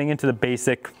this, getting into the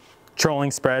basic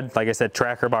trolling spread, like I said,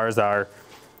 tracker bars are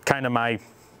kind of my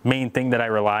main thing that I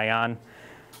rely on.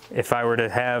 If I were to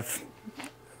have,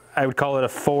 I would call it a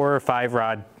 4 or 5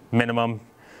 rod minimum.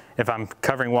 If I'm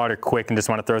covering water quick and just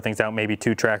want to throw things out, maybe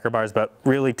 2 tracker bars, but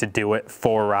really to do it,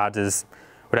 4 rods is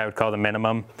what I would call the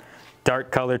minimum.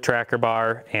 Dark color tracker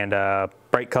bar and a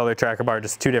bright color tracker bar,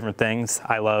 just 2 different things.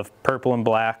 I love purple and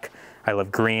black, I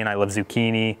love green, I love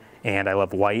zucchini, and I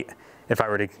love white. If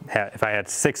I had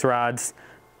 6 rods,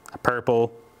 a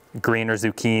purple, green or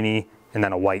zucchini, and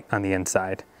then a white on the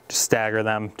inside. Just stagger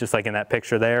them, just like in that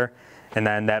picture there. And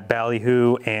then that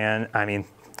ballyhoo, and I mean,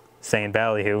 saying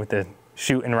ballyhoo, the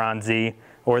shoot and Ron Z,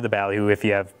 or the ballyhoo if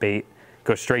you have bait,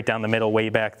 go straight down the middle, way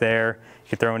back there.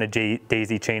 You throw in a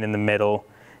daisy chain in the middle,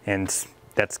 and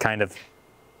that's kind of,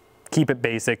 keep it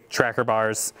basic. Tracker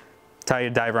bars, tie a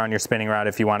diver on your spinning rod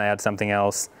if you want to add something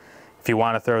else. If you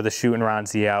want to throw the shoot and Ron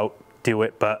Z out, do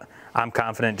it, but I'm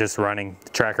confident just running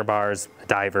the tracker bars, a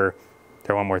diver,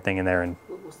 throw one more thing in there. And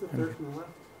What's the third from the left?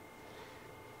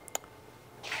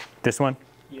 this one?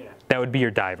 Yeah. That would be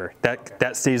your diver.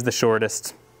 That stays the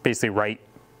shortest, basically right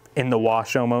in the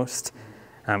wash almost,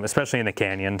 especially in the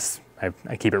canyons.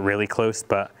 I keep it really close,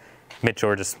 but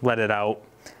midshore, just let it out.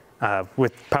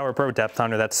 With Power Pro Depth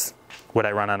Hunter, that's what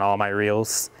I run on all my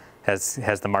reels. Has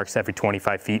the marks every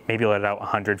 25 feet, maybe let it out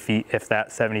 100 feet, if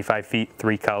that, 75 feet,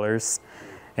 3 colors.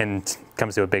 And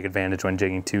comes to a big advantage when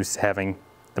jigging too, having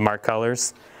the mark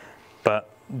colors. But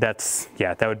that's,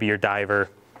 yeah, that would be your diver,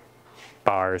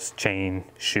 bars, chain,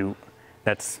 shoot.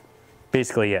 That's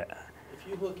basically it. If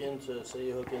you hook into, say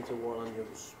you hook into one on your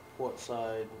port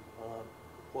side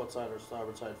or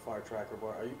starboard side far tracker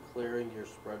bar, are you clearing your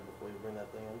spread before you bring that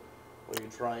thing in? Or are you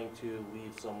trying to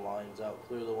leave some lines out,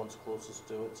 clear the ones closest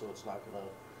to it so it's not going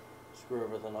to screw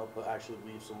everything up, but actually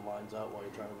leave some lines out while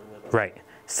you're trying to bring that up? Right.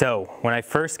 So when I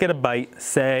first get a bite,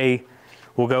 say,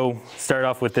 we'll go start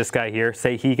off with this guy here,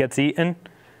 say he gets eaten,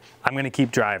 I'm going to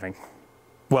keep driving.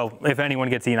 Well, if anyone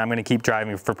gets eaten, I'm going to keep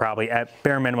driving for probably at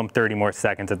bare minimum 30 more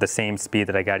seconds at the same speed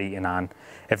that I got eaten on.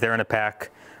 If they're in a pack,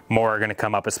 more are going to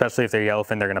come up, especially if they're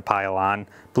yellowfin, they're going to pile on.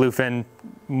 Bluefin,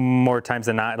 more times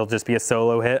than not, it'll just be a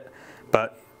solo hit.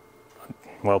 But,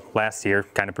 well, last year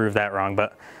kind of proved that wrong,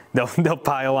 but they'll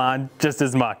pile on just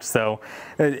as much. So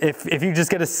if you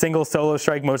just get a single solo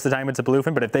strike, most of the time it's a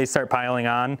bluefin, but if they start piling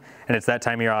on, and it's that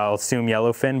time of year, I'll assume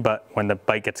yellowfin, but when the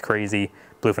bite gets crazy,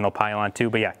 bluefin will pile on too.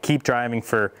 But yeah, keep driving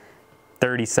for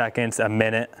 30 seconds, a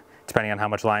minute, depending on how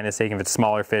much line is taking. If it's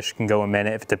smaller fish, can go a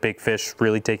minute. If it's a big fish,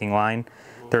 really taking line,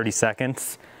 30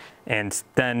 seconds. And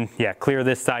then, yeah, clear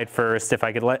this side first. If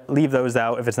I could leave those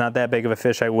out, if it's not that big of a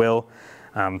fish, I will.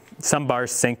 Some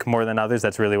bars sink more than others.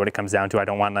 That's really what it comes down to. I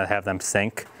don't want to have them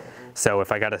sink. So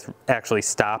if I got to actually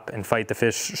stop and fight the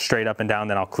fish straight up and down,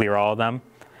 then I'll clear all of them.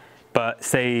 But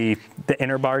say the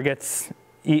inner bar gets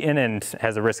eaten and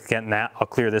has a risk of getting that, I'll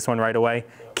clear this one right away.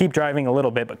 Keep driving a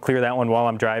little bit, but clear that one while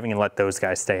I'm driving and let those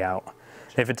guys stay out.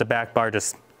 If it's a back bar,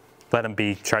 just let them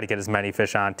be, try to get as many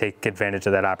fish on, take advantage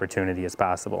of that opportunity as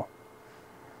possible.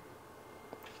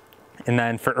 And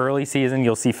then for early season,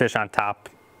 you'll see fish on top,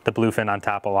 the bluefin on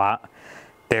top a lot.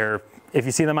 If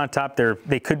you see them on top,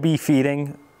 they could be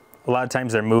feeding. A lot of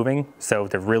times they're moving, so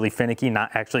they're really finicky,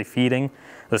 not actually feeding.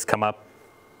 They'll just come up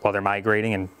while they're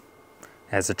migrating and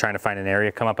as they're trying to find an area,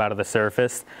 come up out of the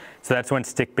surface. So that's when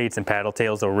stick baits and paddle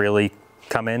tails will really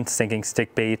come in, sinking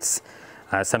stick baits.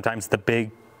 Sometimes the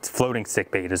big floating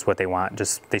stick bait is what they want.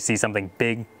 Just they see something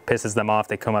big, pisses them off,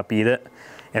 they come up, eat it.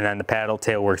 And then the paddle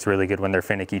tail works really good when they're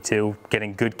finicky too.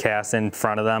 Getting good casts in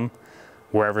front of them,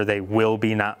 wherever they will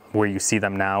be, not where you see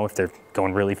them now. If they're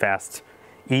going really fast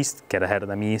east, get ahead of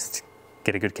them east,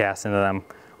 get a good cast into them,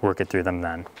 work it through them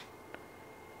then.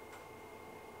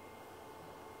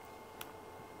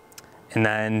 And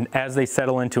then as they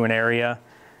settle into an area,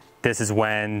 this is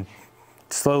when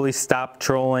slowly stop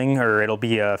trolling, or it'll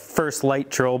be a first light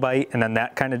troll bite, and then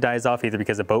that kind of dies off either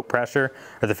because of boat pressure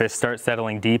or the fish start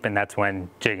settling deep, and that's when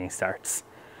jigging starts.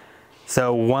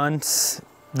 So once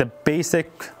the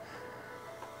basic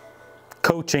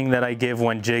coaching that I give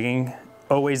when jigging,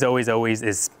 always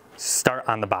is start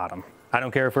on the bottom. I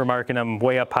don't care if we're marking them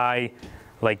way up high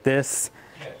like this,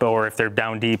 or if they're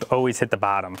down deep, always hit the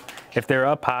bottom. If they're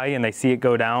up high and they see it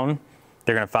go down,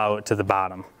 they're gonna follow it to the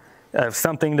bottom.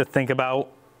 Something to think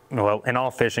about well, in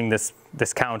all fishing, this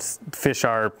counts. Fish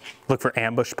look for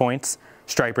ambush points.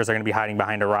 Stripers are going to be hiding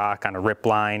behind a rock, on a rip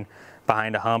line,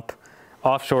 behind a hump.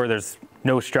 Offshore, there's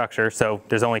no structure, so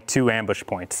there's only 2 ambush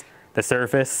points: the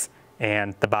surface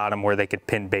and the bottom where they could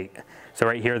pin bait. So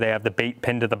right here, they have the bait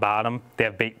pinned to the bottom. They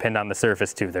have bait pinned on the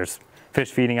surface too. There's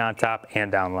fish feeding on top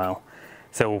and down low.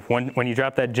 So when you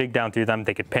drop that jig down through them,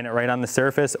 they could pin it right on the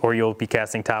surface, or you'll be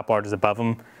casting top waters above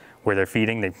them where they're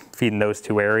feeding. They feed in those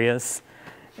 2 areas.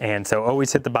 And so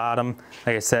always hit the bottom.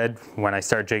 Like I said, when I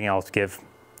start jigging, I'll give,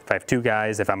 if I have 2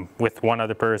 guys, if I'm with one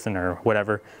other person or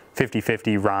whatever,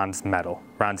 50-50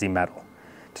 Ronzi metal.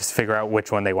 Just figure out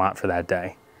which one they want for that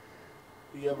day.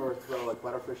 Do you ever throw like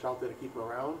butterfish out there to keep them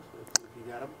around if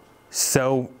you got them?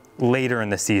 So later in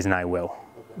the season, I will.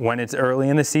 Okay. When it's early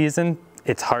in the season,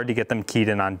 it's hard to get them keyed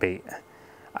in on bait.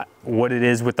 What it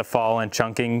is with the fall and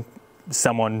chunking,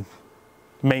 someone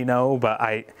may know, but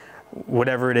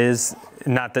whatever it is,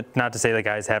 not to say the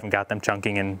guys haven't got them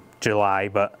chunking in July,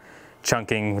 but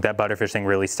chunking, that butterfish thing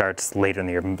really starts later in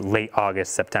the year, late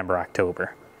August, September,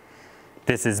 October.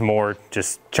 This is more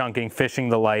just chunking, fishing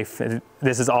the life.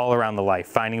 This is all around the life,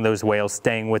 finding those whales,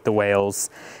 staying with the whales,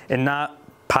 and not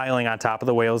piling on top of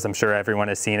the whales. I'm sure everyone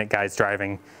has seen it, guys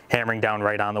driving, hammering down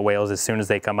right on the whales as soon as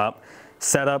they come up.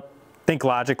 Set up, think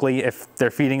logically. If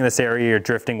they're feeding in this area, you're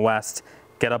drifting west,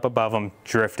 get up above them,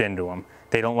 drift into them.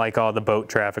 They don't like all the boat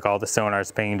traffic, all the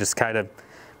sonars pinging. Just kind of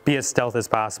be as stealth as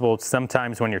possible.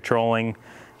 Sometimes when you're trolling,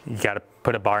 you got to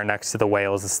put a bar next to the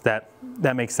whales. That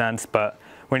makes sense, but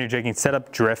when you're jigging, set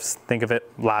up drifts. Think of it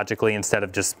logically instead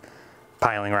of just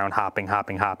piling around, hopping,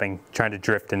 trying to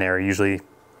drift in there. Usually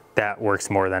that works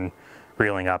more than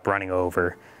reeling up, running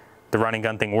over. The running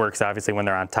gun thing works obviously when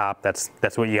they're on top. That's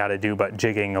what you got to do, but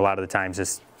jigging a lot of the times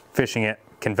just fishing it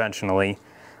conventionally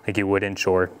like you would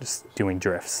inshore, just doing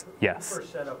drifts. Yes.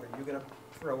 First setup, are you going to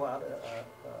throw out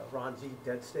a Ronzi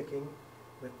dead sticking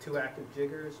with 2 active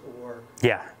jiggers, or?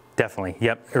 Yeah, definitely.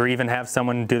 Yep. Or even have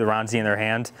someone do the Ronzi in their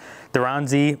hand. The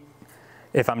Ronzi,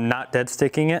 if I'm not dead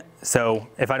sticking it, so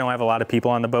if I don't have a lot of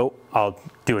people on the boat, I'll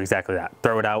do exactly that.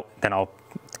 Throw it out, then I'll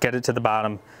get it to the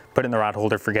bottom, put it in the rod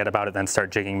holder, forget about it, then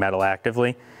start jigging metal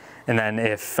actively. And then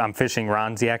if I'm fishing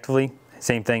Ronzi actively,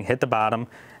 same thing, hit the bottom, and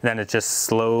then it just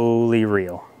slowly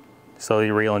reel.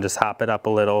 Slowly reel and just hop it up a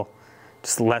little.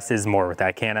 Just less is more with that.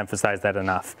 I can't emphasize that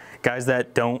enough. Guys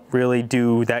that don't really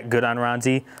do that good on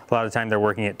Ronzi, a lot of the time they're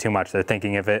working it too much. They're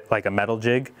thinking of it like a metal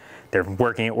jig. They're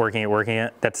working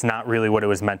it. That's not really what it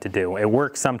was meant to do. It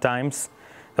works sometimes.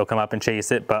 They'll come up and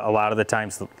chase it, but a lot of the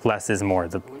times less is more.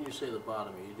 When you say the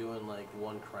bottom, are you doing like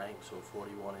 1 crank, so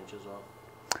 41 inches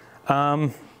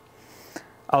off?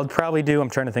 I'll probably do, I'm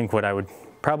trying to think what I would,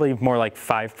 probably more like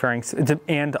 5 cranks,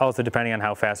 and also depending on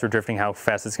how fast we're drifting, how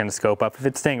fast it's going to scope up. If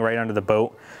it's staying right under the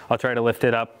boat, I'll try to lift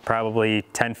it up probably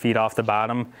 10 feet off the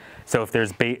bottom. So if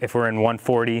there's bait, if we're in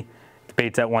 140, the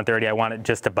bait's at 130, I want it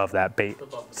just above that bait,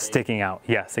 sticking out.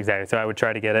 Yes, exactly. So I would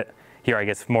try to get it here, I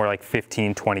guess more like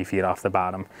 15, 20 feet off the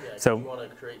bottom. Yeah, so you want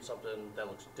to create something that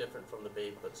looks different from the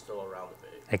bait, but still around the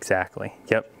bait. Exactly.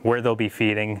 Yep. Where they'll be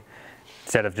feeding,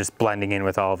 instead of just blending in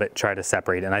with all of it, try to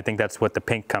separate it. And I think that's what the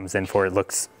pink comes in for. It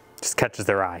looks, just catches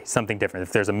their eye, something different.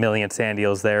 If there's a million sand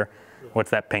eels there, what's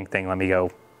that pink thing? Let me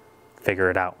go figure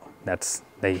it out.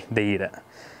 They eat it.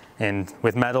 And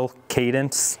with metal,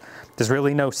 cadence, there's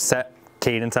really no set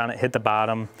cadence on it. Hit the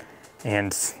bottom,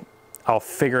 and I'll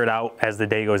figure it out as the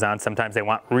day goes on. Sometimes they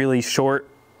want really short,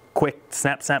 quick,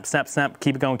 snap, snap, snap, snap,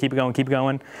 keep it going, keep it going, keep it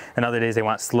going. And other days they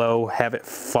want slow, have it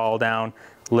fall down,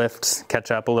 lift,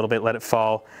 catch up a little bit, let it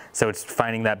fall. So it's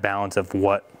finding that balance of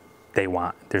what they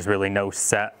want. There's really no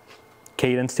set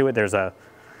cadence to it.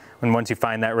 And once you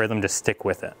find that rhythm, just stick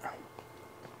with it.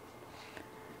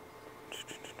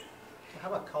 How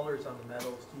about colors on the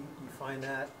metals? Do you find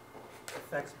that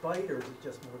affects bite, or is it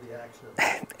just more the action of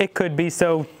it? It could be.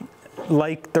 So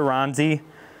like the Ronzi,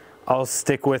 I'll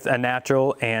stick with a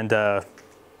natural and a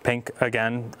pink,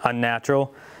 again,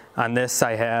 unnatural. On this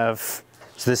I have,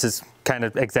 so this is kind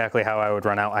of exactly how I would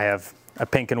run out. I have a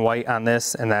pink and white on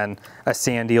this, and then a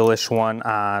sand eel-ish one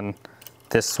on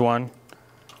this one,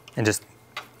 and just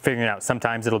figuring it out.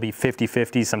 Sometimes it'll be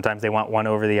 50-50, sometimes they want one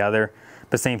over the other.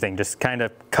 But same thing, just kind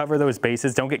of cover those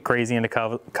bases. Don't get crazy into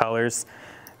colors.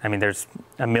 I mean, there's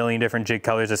a million different jig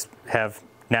colors. Just have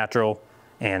natural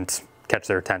and catch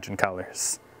their attention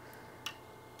colors.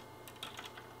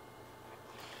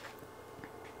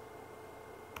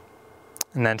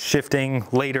 And then shifting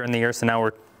later in the year, so now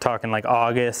we're talking like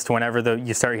August, whenever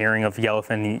you start hearing of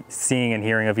yellowfin, seeing and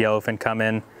hearing of yellowfin come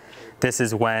in, this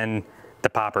is when the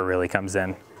popper really comes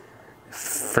in.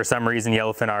 For some reason,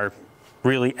 yellowfin are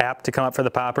really apt to come up for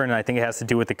the popper, and I think it has to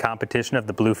do with the competition of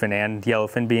the bluefin and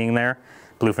yellowfin being there.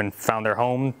 Bluefin found their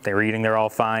home, they were eating there all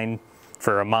fine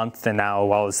for a month, and now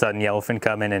all of a sudden yellowfin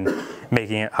come in and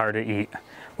making it hard to eat.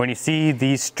 When you see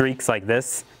these streaks like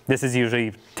this is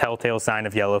usually telltale sign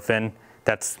of yellowfin.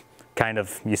 That's kind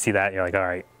of, you see that, you're like, all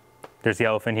right, there's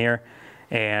yellowfin here.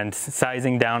 And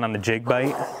sizing down on the jig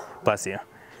bite, bless you.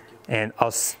 And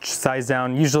I'll size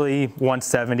down usually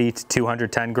 170 to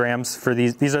 210 grams for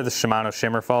these. These are the Shimano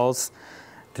Shimmer Falls.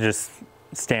 They're just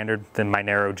standard than my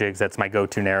narrow jigs. That's my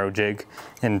go-to narrow jig.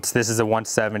 And this is a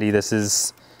 170. This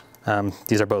is,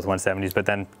 these are both 170s, but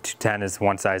then 210 is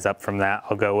one size up from that.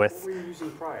 I'll go with. What were you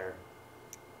using prior?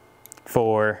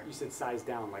 For. You said size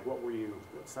down. Like what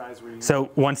size were you using? So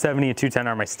 170 and 210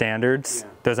 are my standards.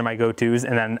 Yeah. Those are my go-tos.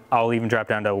 And then I'll even drop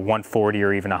down to 140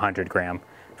 or even 100 gram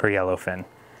for yellowfin.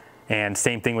 And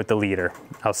same thing with the leader.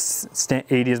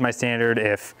 80 is my standard.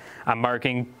 If I'm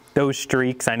marking those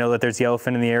streaks, I know that there's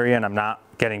yellowfin in the area and I'm not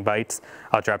getting bites,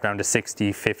 I'll drop down to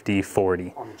 60, 50,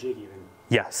 40. On the jig even?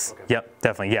 Yes, Okay. yep,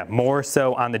 definitely, yeah. More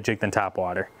so on the jig than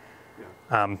topwater.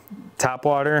 Yeah.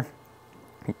 Topwater,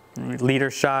 leader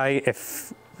shy,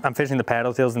 if I'm fishing the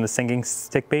paddle tails and the sinking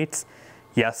stick baits,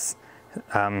 yes.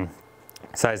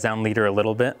 Size down leader a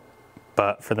little bit,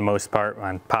 but for the most part,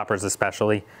 on poppers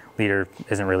especially, leader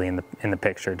isn't really in the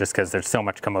picture just because there's so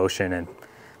much commotion and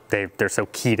they're so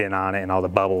keyed in on it and all the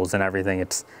bubbles and everything,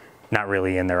 it's not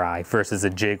really in their eye versus a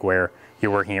jig where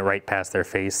you're working it right past their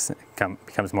face, it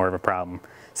becomes more of a problem.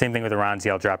 Same thing with the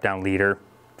Ronzi, I'll drop down leader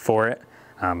for it,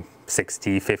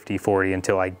 60, 50, 40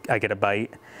 until I get a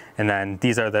bite. And then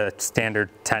these are the standard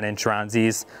 10-inch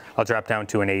Ronzis. I'll drop down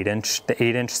to an 8-inch. The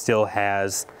 8-inch still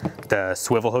has the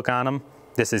swivel hook on them.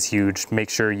 This is huge. Make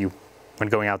sure you, when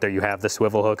going out there, you have the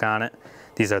swivel hook on it.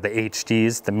 These are the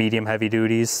HDs, the medium heavy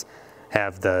duties,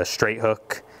 have the straight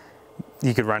hook.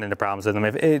 You could run into problems with them.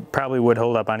 It probably would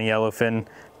hold up on a yellowfin,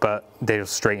 but they'll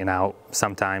straighten out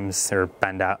sometimes or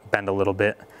bend a little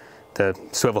bit. The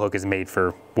swivel hook is made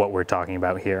for what we're talking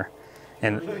about here.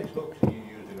 And what size hooks are you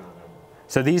using on them?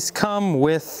 so these come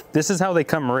with, this is how they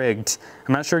come rigged.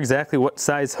 I'm not sure exactly what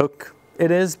size hook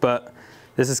it is, but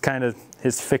this is kind of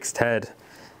his fixed head.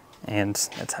 And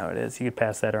that's how it is. You could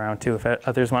pass that around too if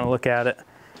others want to look at it.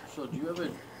 So do you ever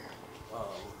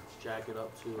jack it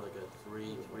up to like a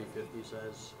 350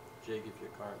 size jig if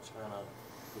your current's kind of,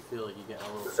 you feel like you're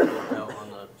getting a little scoped out on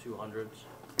the 200s?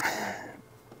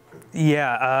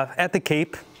 Yeah, at the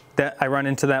Cape, that I run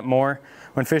into that more.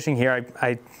 When fishing here,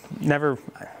 I never,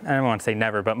 I don't want to say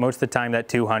never, but most of the time that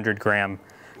 200 gram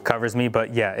covers me.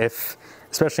 But yeah,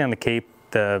 especially on the Cape,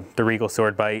 the Regal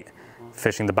sword bite,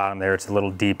 fishing the bottom there, it's a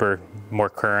little deeper, more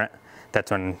current.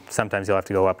 That's when sometimes you'll have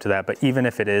to go up to that. But even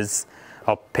if it is,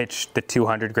 I'll pitch the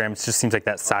 200 grams. It just seems like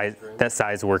that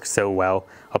size works so well.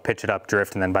 I'll pitch it up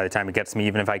drift, and then by the time it gets to me,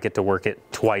 even if I get to work it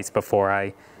twice before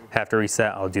I have to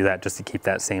reset, I'll do that just to keep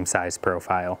that same size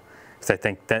profile. Because I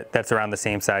think that's around the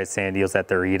same size sand eels that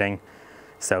they're eating.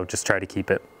 So just try to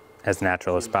keep it as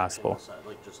natural as possible.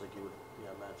 Like just like you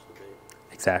would match the bait.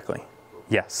 Exactly.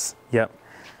 Yes. Yep.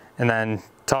 And then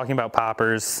talking about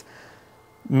poppers,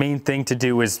 main thing to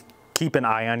do is keep an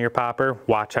eye on your popper.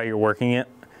 Watch how you're working it.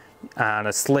 On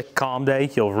a slick, calm day,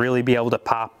 you'll really be able to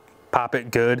pop it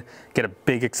good, get a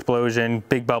big explosion,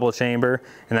 big bubble chamber,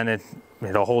 and then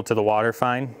it'll hold to the water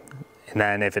fine. And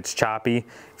then if it's choppy,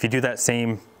 if you do that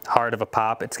same hard of a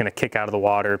pop, it's going to kick out of the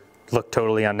water, look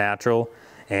totally unnatural,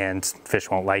 and fish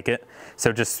won't like it.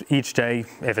 So just each day,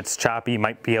 if it's choppy, you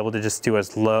might be able to just do a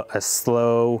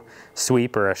slow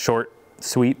sweep or a short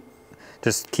sweep.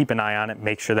 Just keep an eye on it,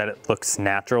 make sure that it looks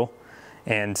natural.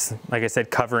 And like I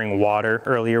said, covering water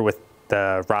earlier with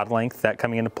the rod length, that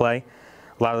coming into play.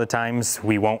 A lot of the times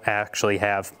we won't actually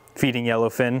have feeding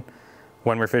yellowfin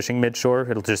when we're fishing midshore.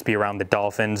 It'll just be around the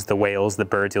dolphins, the whales, the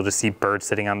birds. You'll just see birds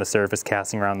sitting on the surface,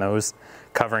 casting around those,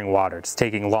 covering water. Just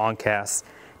taking long casts,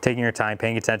 taking your time,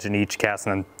 paying attention to each cast,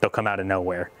 and then they'll come out of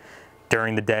nowhere.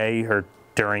 During the day or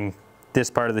during this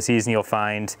part of the season, you'll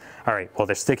find, all right, well,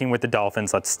 they're sticking with the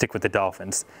dolphins, let's stick with the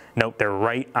dolphins. Nope, they're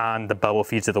right on the bubble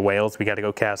feeds of the whales. We got to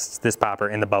go cast this popper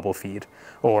in the bubble feed.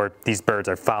 Or these birds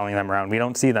are following them around. We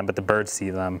don't see them, but the birds see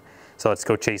them. So let's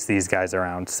go chase these guys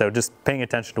around. So just paying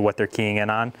attention to what they're keying in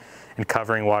on and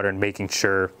covering water and making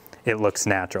sure it looks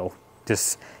natural.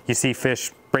 Just, you see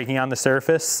fish breaking on the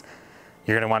surface,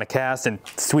 you're going to want to cast and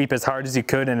sweep as hard as you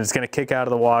could, and it's going to kick out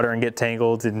of the water and get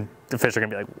tangled, and the fish are going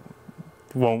to be like,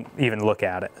 won't even look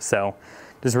at it. So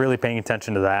just really paying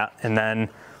attention to that. And then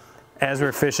as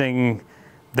we're fishing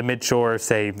the midshore,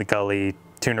 say the gully,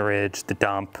 Tuna Ridge, the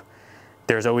dump,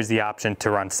 there's always the option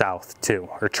to run south too,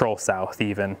 or troll south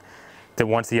even. that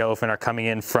once the yellowfin are coming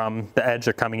in from the edge,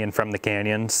 they're coming in from the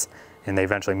canyons, and they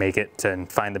eventually make it to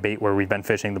find the bait where we've been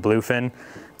fishing the bluefin.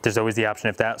 There's always the option,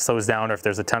 if that slows down or if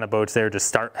there's a ton of boats there, just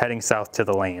start heading south to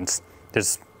the lanes.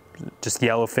 There's just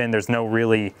yellowfin, there's no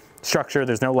really structure,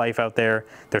 there's no life out there.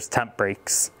 There's temp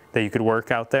breaks that you could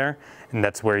work out there, and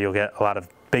that's where you'll get a lot of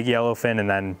big yellowfin, and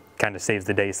then kind of saves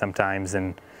the day sometimes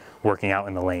in working out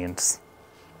in the lanes.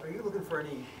 Are you looking for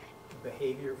any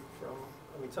behavior from,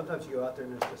 I mean, sometimes you go out there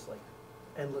and there's just like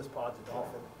endless pods of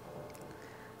dolphin.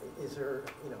 Is there,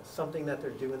 something that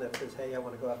they're doing that says, hey, I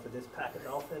want to go after this pack of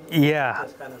dolphin? Yeah.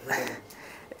 Just kind of random?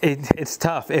 It's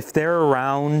tough. If they're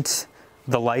around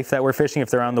the life that we're fishing, if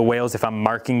they're around the whales, if I'm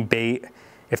marking bait,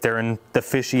 if they're in the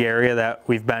fishy area that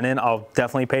we've been in, I'll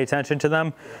definitely pay attention to them.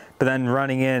 Yeah. But then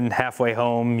running in halfway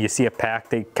home, you see a pack,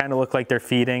 they kind of look like they're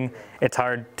feeding. Yeah. It's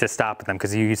hard to stop them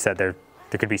because you said there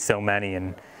could be so many.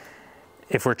 And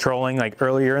if we're trolling like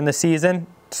earlier in the season,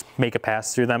 just make a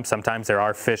pass through them. Sometimes there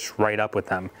are fish right up with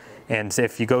them. And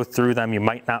if you go through them, you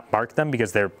might not mark them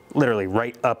because they're literally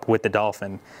right up with the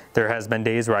dolphin. There has been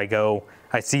days where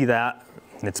I see that,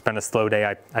 and it's been a slow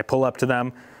day. I pull up to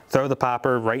them, throw the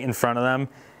popper right in front of them,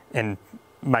 and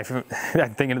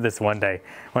I'm thinking of this one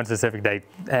specific day,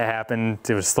 it happened,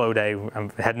 it was a slow day, I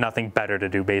had nothing better to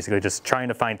do basically, just trying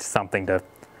to find something to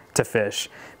fish.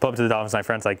 Pull up to the dolphins, my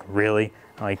friend's like, really?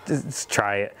 I'm like, just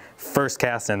try it. First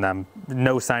cast in them,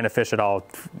 no sign of fish at all.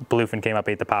 Bluefin came up,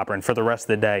 ate the popper, and for the rest of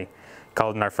the day,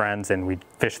 called in our friends and we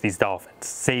fished these dolphins.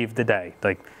 Saved the day.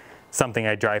 Like something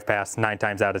I drive past 9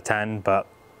 times out of 10, but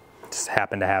just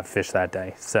happened to have fish that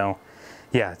day. So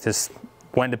yeah, just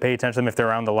when to pay attention to them. If they're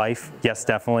around the life, yes,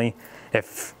 definitely.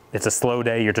 If it's a slow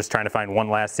day, you're just trying to find one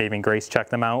last saving grace, check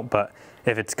them out. But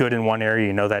if it's good in one area,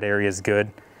 you know that area is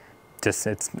good, just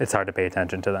it's hard to pay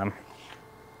attention to them.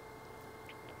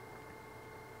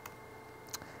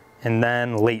 And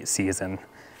then late season.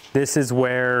 This is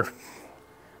where,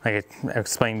 like I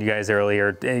explained to you guys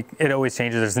earlier, it always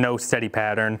changes. There's no steady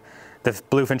pattern. The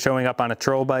bluefin showing up on a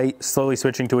troll bite, slowly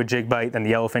switching to a jig bite, then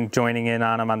the yellowfin joining in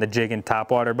on them on the jig and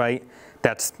topwater bite.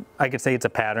 I could say it's a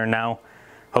pattern now.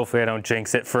 Hopefully I don't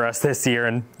jinx it for us this year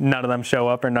and none of them show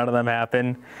up or none of them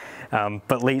happen.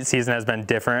 But late season has been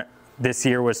different. This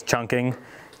year was chunking.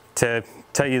 To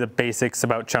tell you the basics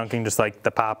about chunking, just like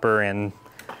the popper and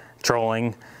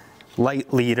trolling,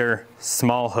 light leader,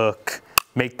 small hook,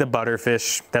 make the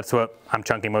butterfish. That's what I'm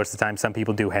chunking most of the time. Some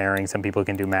people do herring, some people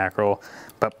can do mackerel,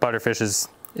 but butterfish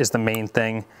is the main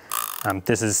thing.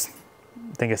 This is,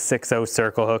 I think, a 6/0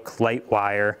 circle hook, light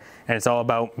wire, and it's all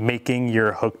about making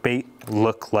your hook bait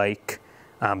look like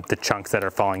the chunks that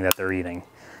are falling that they're eating.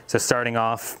 So starting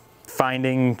off,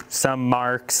 finding some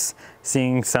marks,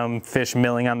 seeing some fish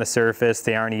milling on the surface,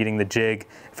 they aren't eating the jig.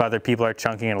 If other people are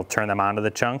chunking, it'll turn them onto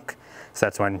the chunk. So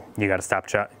that's when you got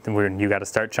to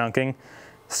start chunking.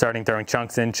 Starting throwing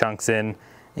chunks in,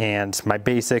 and my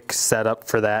basic setup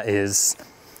for that is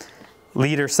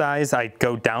leader size. I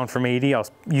go down from 80. I'll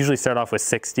usually start off with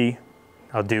 60.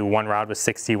 I'll do one rod with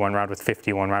 60, one rod with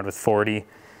 50, one rod with 40.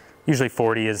 Usually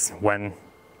 40 is when,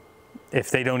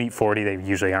 if they don't eat 40, they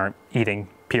usually aren't eating,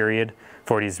 period.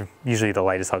 40 is usually the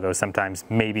lightest I'll go, sometimes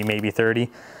maybe 30.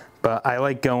 But I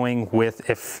like going with,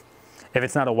 if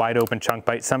it's not a wide open chunk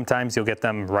bite, sometimes you'll get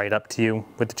them right up to you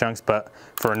with the chunks, but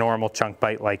for a normal chunk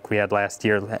bite like we had last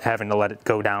year, having to let it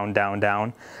go down,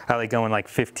 I like going like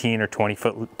 15 or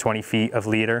 20 feet of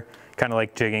leader, kind of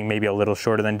like jigging, maybe a little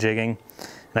shorter than jigging.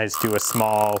 And I just do a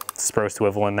small spro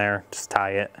swivel in there, just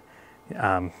tie it.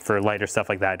 For lighter stuff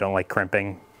like that, I don't like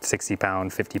crimping, 60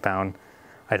 pound, 50 pound,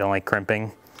 I don't like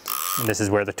crimping. And this is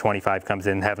where the 25 comes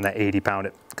in, having that 80 pound,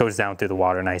 it goes down through the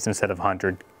water nice instead of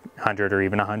 100 or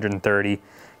even 130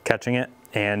 catching it.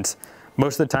 And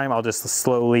most of the time I'll just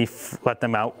slowly let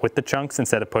them out with the chunks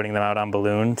instead of putting them out on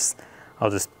balloons. I'll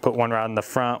just put one rod in the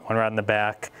front, one rod in the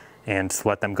back, and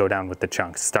let them go down with the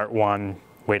chunks. Start one,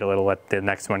 wait a little, let the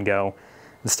next one go,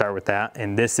 and start with that.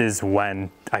 And this is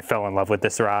when I fell in love with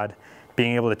this rod.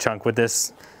 Being able to chunk with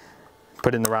this,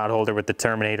 put in the rod holder with the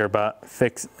Terminator butt,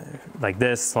 fix like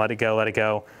this, let it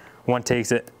go. One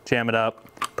takes it, jam it up,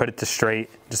 put it to straight,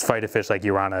 just fight a fish like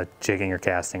you were on a jigging or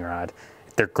casting rod.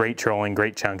 They're great trolling,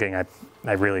 great chunking.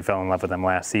 I really fell in love with them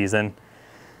last season.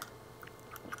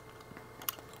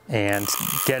 And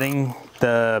getting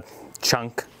the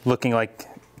chunk looking like,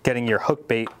 getting your hook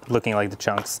bait looking like the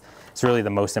chunks is really the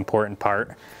most important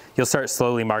part. You'll start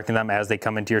slowly marking them as they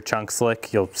come into your chunk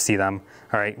slick. You'll see them,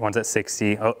 all right, one's at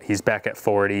 60, oh, he's back at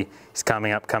 40, he's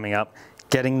coming up.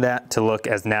 Getting that to look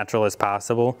as natural as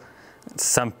possible.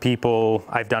 Some people,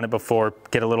 I've done it before,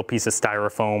 get a little piece of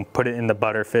styrofoam, put it in the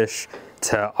butterfish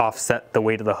to offset the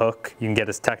weight of the hook. You can get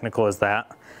as technical as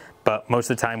that. but most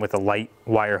of the time with a light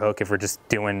wire hook, if we're just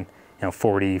doing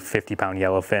 40, 50 pound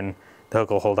yellowfin, the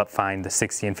hook will hold up fine. The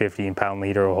 60 and 15 pound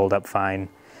leader will hold up fine.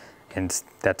 And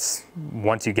that's,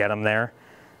 once you get them there,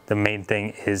 the main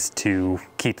thing is to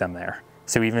keep them there.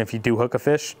 So even if you do hook a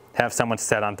fish, have someone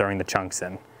set on throwing the chunks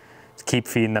in. Just keep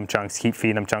feeding them chunks,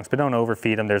 but don't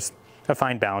overfeed them. There's a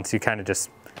fine balance. You kind of just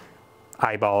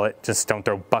eyeball it. Just don't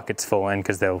throw buckets full in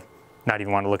because they'll not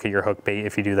even want to look at your hook bait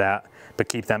if you do that. But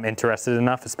keep them interested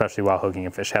enough, especially while hooking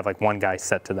a fish. Have like one guy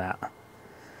set to that.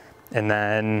 And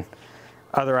then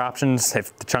other options,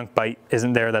 if the chunk bite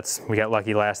isn't there, we got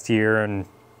lucky last year, and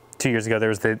 2 years ago there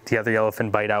was the other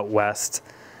yellowfin bite out west.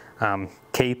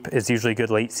 Cape is usually good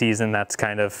late season. That's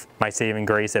kind of my saving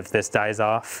grace if this dies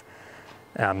off.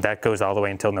 That goes all the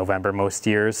way until November most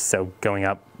years. So going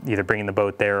up, either bringing the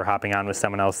boat there or hopping on with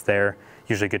someone else there,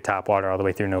 usually good top water all the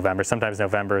way through November. Sometimes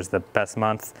November is the best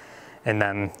month. And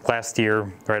then last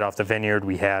year, right off the vineyard,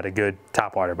 we had a good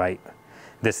top water bite.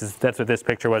 That's what this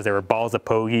picture was. There were balls of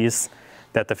pogies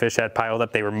that the fish had piled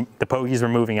up. The pogies were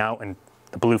moving out, and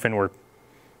the bluefin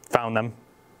found them.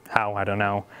 How, I don't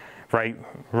know.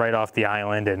 Right off the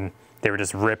island, and they were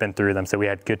just ripping through them. So we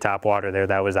had good top water there.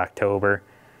 That was October.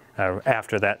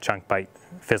 After that chunk bite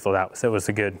fizzled out. So it was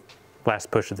a good last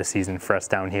push of the season for us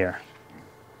down here.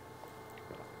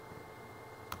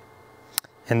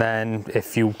 And then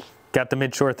if you got the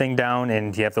midshore thing down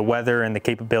and you have the weather and the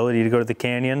capability to go to the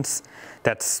canyons,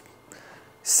 that's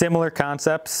similar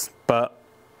concepts, but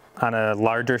on a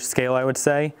larger scale, I would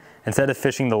say. Instead of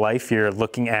fishing the life, you're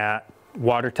looking at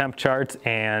water temp charts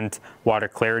and water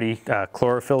clarity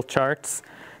chlorophyll charts.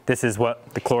 This is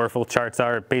what the chlorophyll charts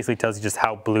are. It basically tells you just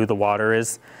how blue the water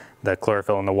is, the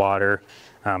chlorophyll in the water.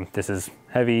 This is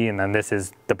heavy, and then this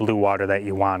is the blue water that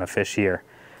you want to fish here.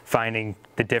 Finding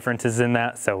the differences in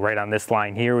that, so right on this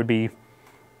line here would be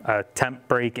a temp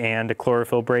break and a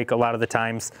chlorophyll break. A lot of the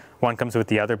times one comes with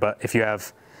the other, but if you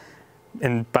have,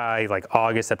 and by like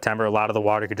August, September, a lot of the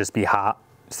water could just be hot.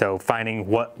 So finding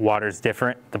what water is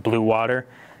different, the blue water,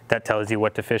 that tells you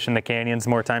what to fish in the canyons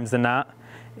more times than not.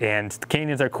 And the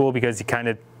canyons are cool because you kind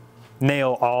of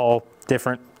nail all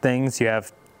different things. You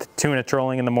have tuna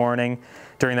trolling in the morning.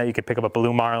 During that you could pick up a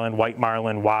blue marlin, white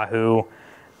marlin, wahoo,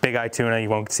 big eye tuna. You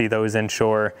won't see those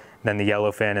inshore. Then the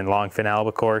yellowfin and longfin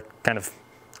albacore, kind of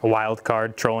a wild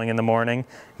card trolling in the morning.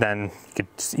 Then you could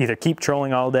either keep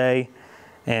trolling all day,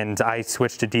 and I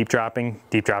switched to deep dropping.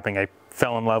 Deep dropping I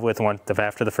fell in love with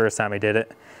after the first time I did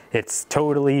it. It's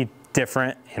totally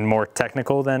different and more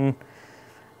technical than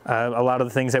a lot of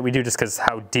the things that we do, just because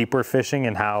how deep we're fishing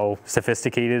and how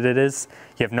sophisticated it is.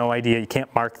 You have no idea. You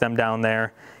can't mark them down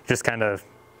there. You're just kind of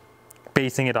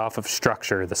basing it off of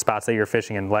structure, the spots that you're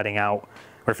fishing and letting out.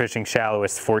 We're fishing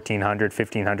shallowest 1,400,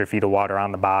 1,500 feet of water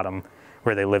on the bottom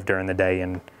where they live during the day,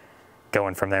 and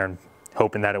going from there and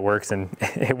hoping that it works, and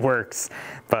it works.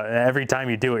 But every time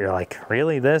you do it, you're like,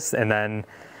 really, this? And then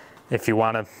if you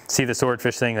want to see the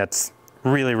swordfish thing, that's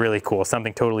really, really cool.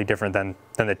 Something totally different than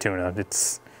the tuna.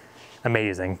 It's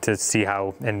amazing to see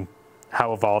how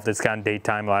evolved it's gotten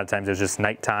daytime. A lot of times it was just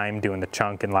nighttime doing the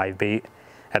chunk and live bait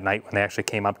at night when they actually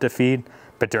came up to feed.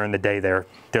 But during the day, they're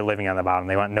living on the bottom.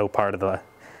 They want no part of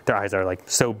their eyes are like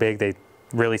so big, they're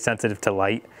really sensitive to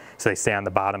light. So they stay on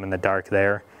the bottom in the dark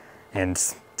there. And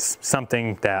it's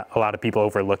something that a lot of people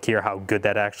overlook here, how good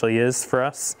that actually is for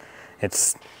us.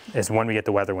 It's when we get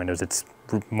the weather windows, it's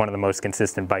one of the most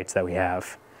consistent bites that we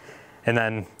have. And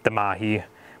then the mahi,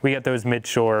 we get those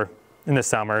midshore in the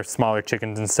summer, smaller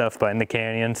chickens and stuff, but in the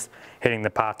canyons, hitting the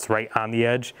pots right on the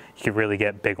edge, you could really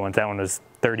get big ones. That one was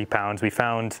 30 pounds. We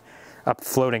found a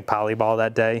floating polyball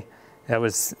that day. That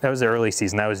was the early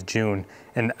season, that was June,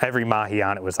 and every mahi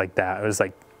on it was like that. It was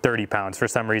like 30 pounds. For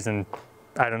some reason,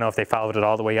 I don't know if they followed it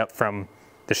all the way up from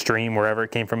the stream, wherever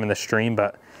it came from in the stream,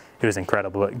 but it was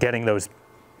incredible. Getting those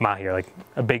mahi are like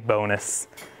a big bonus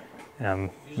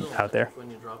out there.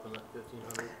 When you're dropping that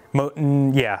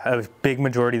 1,500? Yeah, a big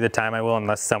majority of the time I will,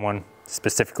 unless someone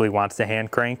specifically wants to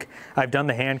hand crank. I've done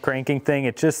the hand cranking thing.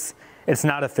 It's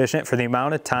not efficient for the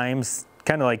amount of times,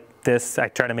 kind of like this. I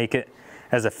try to make it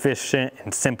as efficient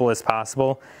and simple as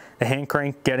possible. The hand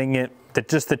crank, getting it,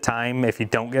 just the time, if you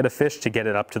don't get a fish, to get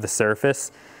it up to the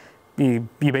surface, you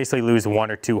basically lose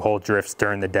 1 or 2 whole drifts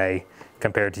during the day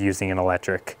compared to using an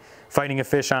electric. Fighting a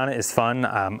fish on it is fun.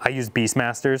 I use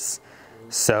Beastmasters.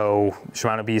 So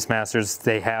Shimano Beastmasters,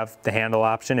 they have the handle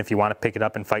option if you want to pick it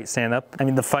up and fight stand up. I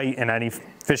mean, the fight in any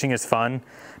fishing is fun,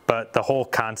 but the whole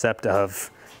concept of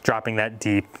dropping that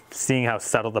deep, seeing how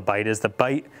subtle the bite is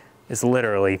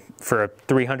literally, for a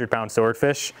 300-pound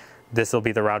swordfish, this will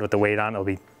be the rod with the weight on, it'll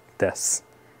be this.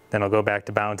 Then it'll go back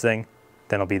to bouncing,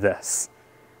 then it'll be this.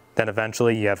 Then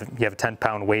eventually you have a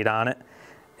 10-pound weight on it.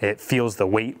 It feels the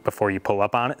weight before you pull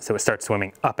up on it, so it starts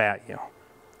swimming up at you.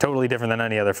 Totally different than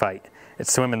any other fight.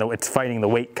 It's fighting the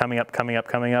weight coming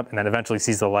up, and then eventually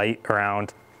sees the light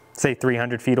around, say,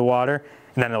 300 feet of water,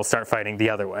 and then it'll start fighting the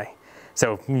other way.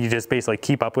 So you just basically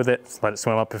keep up with it, let it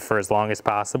swim up for as long as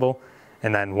possible,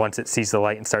 and then once it sees the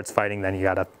light and starts fighting, then you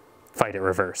gotta fight it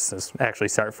reverse. So actually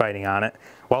start fighting on it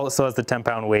while it still has the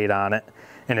 10-pound weight on it,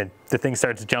 and the thing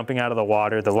starts jumping out of the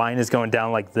water. The line is going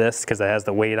down like this because it has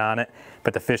the weight on it,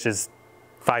 but the fish is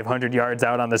 500 yards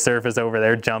out on the surface over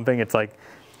there jumping. It's like,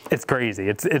 it's crazy.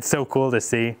 It's so cool to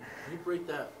see. You break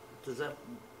that, does that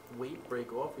weight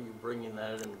break off, or you bringing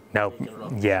that in? No, taking it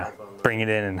off yeah, yourself on the- bringing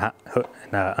it in and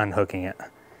unhooking it.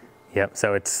 Yep,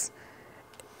 so it's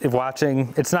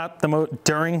not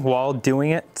the while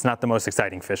doing it, it's not the most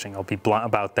exciting fishing. I'll be blunt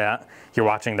about that. You're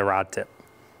watching the rod tip.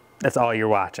 That's all you're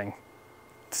watching.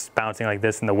 It's bouncing like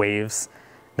this in the waves.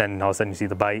 Then all of a sudden you see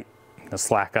the bite, the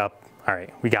slack up. All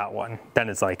right, we got one. Then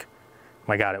it's like, oh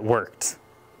my God, it worked.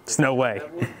 There's no way.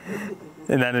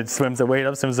 And then it swims the weight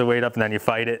up, and then you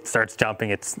fight it, starts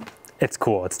jumping. It's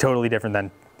cool. It's totally different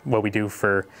than what we do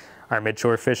for our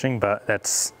midshore fishing, but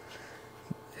it's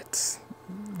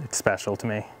special to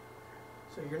me.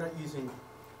 So you're not using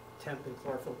temp and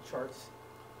chlorophyll charts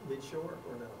midshore,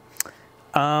 or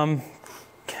no?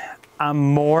 I'm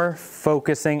more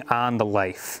focusing on the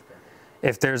life.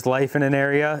 If there's life in an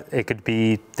area, it could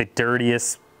be the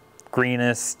dirtiest,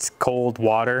 greenest, cold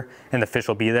water, and the fish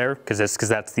will be there because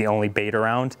that's the only bait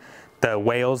around. The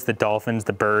whales, the dolphins,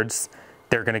 the birds,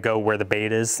 they're going to go where the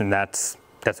bait is, and that's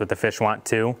what the fish want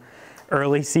too.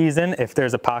 Early season, if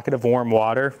there's a pocket of warm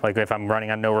water, like if I'm running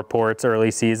on no reports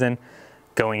early season,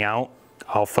 going out,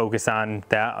 I'll focus on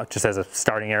that just as a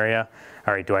starting area.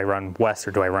 All right, do I run west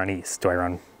or do I run east? Do I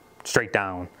run straight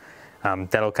down?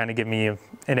 That'll kind of give me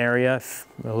an area. If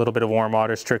a little bit of warm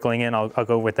water is trickling in, I'll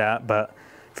go with that. But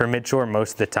for midshore,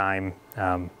 most of the time,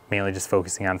 mainly just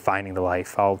focusing on finding the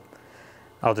life. I'll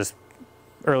just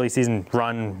early season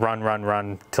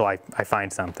run till I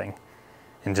find something.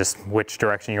 And just which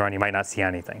direction you run, you might not see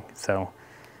anything. So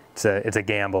it's a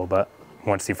gamble, but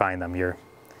once you find them,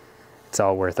 it's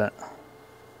all worth it.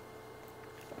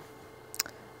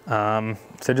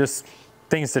 So just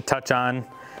things to touch on.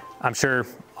 I'm sure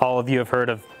all of you have heard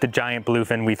of the giant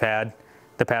bluefin we've had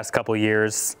the past couple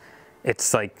years.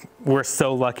 It's like, we're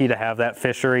so lucky to have that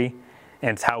fishery,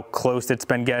 and it's how close it's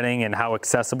been getting and how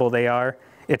accessible they are.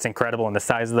 It's incredible, and the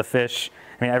size of the fish.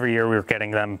 I mean, every year we were getting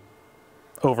them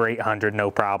over 800, no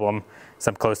problem.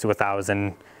 Some close to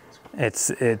 1,000.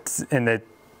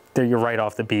 You're right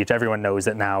off the beach. Everyone knows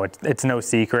it now. It's no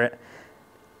secret.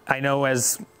 I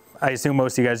assume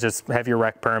most of you guys just have your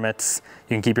rec permits.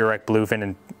 You can keep your rec bluefin,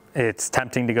 and it's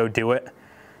tempting to go do it.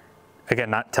 Again,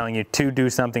 not telling you to do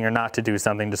something or not to do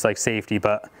something, just like safety,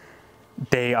 but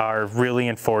they are really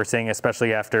enforcing,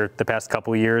 especially after the past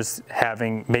couple of years,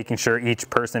 making sure each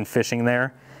person fishing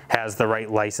there has the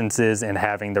right licenses and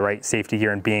having the right safety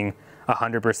gear and being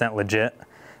 100% legit.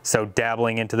 So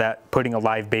dabbling into that, putting a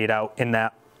live bait out in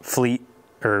that fleet,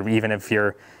 or even if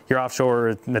you're offshore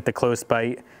at the close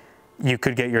bite, you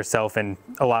could get yourself in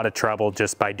a lot of trouble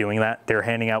just by doing that. They're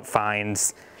handing out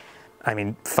fines, I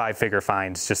mean, 5-figure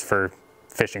fines just for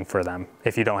fishing for them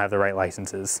if you don't have the right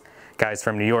licenses. Guys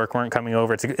from New York weren't coming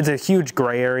over. It's a huge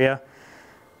gray area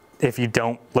if you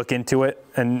don't look into it.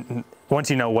 And once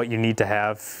you know what you need to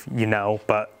have, you know,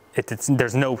 but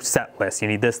there's no set list. You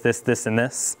need this, this, this, and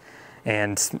this.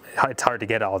 And it's hard to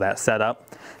get all that set up.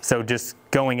 So just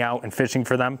going out and fishing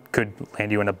for them could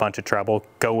land you in a bunch of trouble.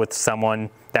 Go with someone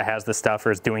that has the stuff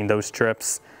or is doing those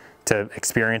trips to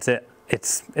experience it.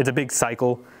 It's a big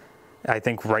cycle. I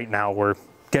think right now we're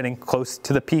getting close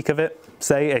to the peak of it.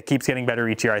 It keeps getting better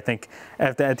each year. I think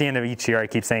at the end of each year, I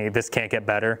keep saying this can't get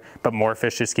better, but more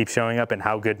fish just keep showing up, and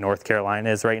how good North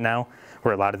Carolina is right now,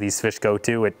 where a lot of these fish go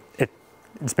to,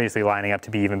 it's basically lining up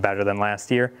to be even better than last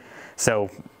year.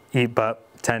 So, but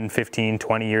 10, 15,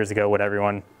 20 years ago,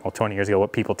 20 years ago,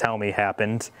 what people tell me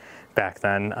happened back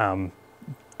then,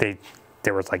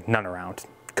 there was like none around,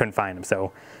 couldn't find them.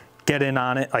 So get in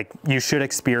on it. Like, you should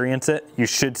experience it. You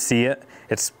should see it.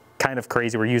 It's kind of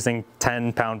crazy. We're using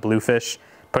 10-pound bluefish,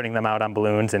 putting them out on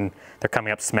balloons, and they're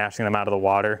coming up, smashing them out of the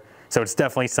water. So it's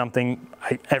definitely something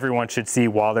everyone should see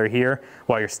while they're here,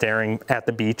 while you're staring at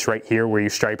the beach right here where you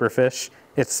striper fish.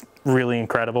 It's really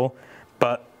incredible.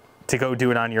 But to go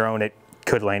do it on your own, it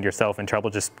could land yourself in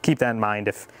trouble. Just keep that in mind.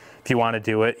 If you want to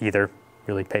do it, either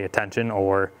really pay attention,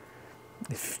 or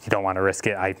if you don't want to risk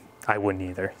it, I wouldn't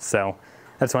either. So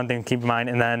that's one thing to keep in mind.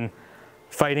 And then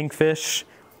fighting fish,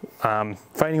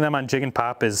 fighting them on jig and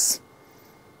pop is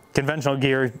conventional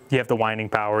gear, you have the winding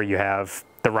power, you have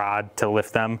the rod to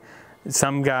lift them.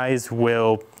 Some guys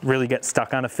will really get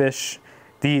stuck on a fish.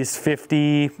 These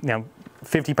 50-pound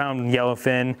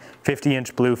yellowfin,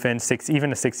 50-inch bluefin,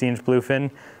 even a 60-inch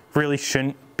bluefin really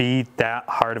shouldn't be that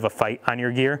hard of a fight on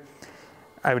your gear.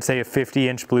 I would say a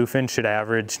 50-inch bluefin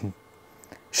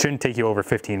shouldn't take you over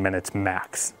 15 minutes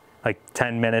max. Like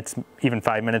 10 minutes, even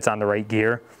 5 minutes on the right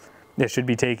gear, it should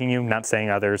be taking you. Not saying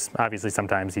others, obviously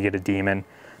sometimes you get a demon,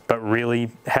 but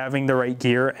really having the right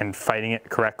gear and fighting it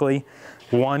correctly.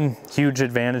 One huge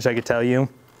advantage I could tell you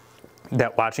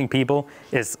that watching people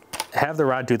is have the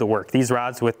rod do the work. These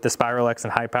rods with the Spiral X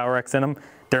and High Power X in them,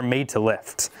 they're made to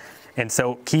lift. And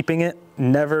so keeping it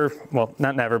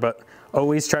but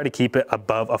always try to keep it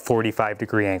above a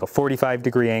 45-degree angle.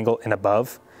 45-degree angle and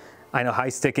above. I know high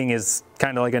sticking is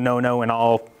kind of like a no-no in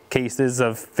all cases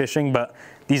of fishing, but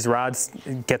these rods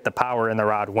get the power in the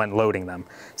rod when loading them.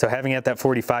 So having it at that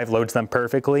 45 loads them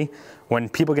perfectly. When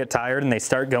people get tired and they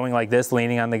start going like this,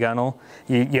 leaning on the gunnel,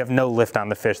 you have no lift on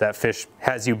the fish. That fish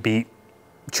has you beat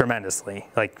tremendously.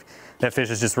 Like that fish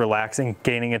is just relaxing,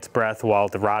 gaining its breath while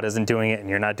the rod isn't doing it and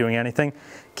you're not doing anything.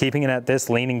 Keeping it at this,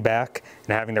 leaning back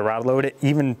and having the rod load it.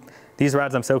 Even these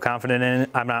rods I'm so confident in,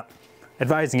 I'm not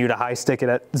advising you to high stick it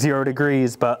at 0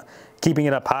 degrees, but keeping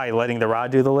it up high, letting the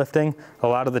rod do the lifting. A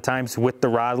lot of the times with the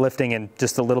rod lifting and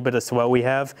just a little bit of swell we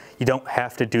have, you don't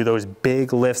have to do those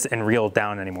big lifts and reel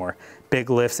down anymore. Big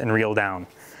lifts and reel down.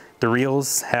 The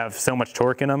reels have so much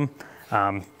torque in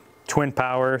them. Twin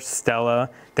Power, Stella,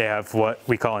 they have what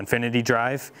we call infinity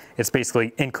drive. It's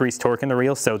basically increased torque in the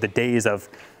reel. So the days of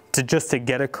just to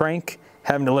get a crank,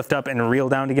 having to lift up and reel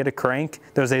down to get a crank,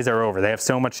 those days are over. They have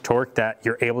so much torque that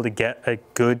you're able to get a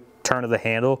good turn of the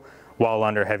handle while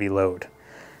under heavy load.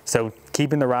 So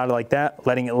keeping the rod like that,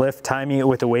 letting it lift, timing it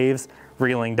with the waves,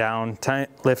 reeling down,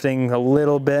 lifting a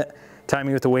little bit,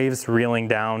 timing with the waves, reeling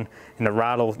down, and the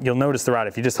rod you'll notice the rod,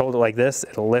 if you just hold it like this,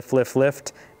 it'll lift, lift,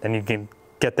 lift, then you can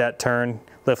get that turn,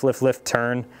 lift, lift, lift,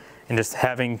 turn, and just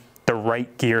having the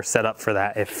right gear set up for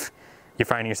that. If you're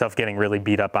finding yourself getting really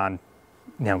beat up on,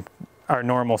 our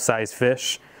normal size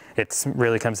fish, it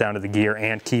really comes down to the gear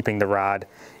and keeping the rod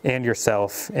and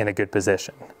yourself in a good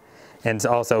position. And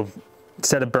also,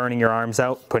 instead of burning your arms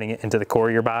out, putting it into the core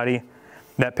of your body.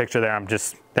 That picture there,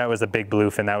 that was a big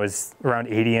bluefin. That was around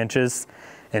 80 inches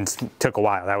and took a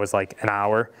while. That was like an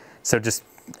hour. So just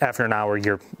after an hour,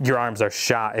 your arms are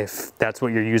shot if that's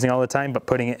what you're using all the time, but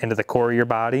putting it into the core of your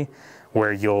body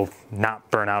where you'll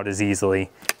not burn out as easily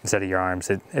instead of your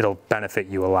arms, it'll benefit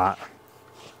you a lot.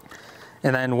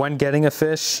 And then when getting a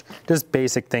fish, just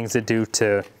basic things to do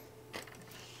to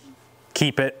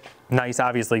keep it nice.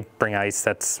 Obviously bring ice,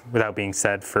 that's without being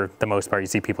said. For the most part, you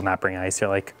see people not bring ice, you're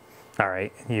like, all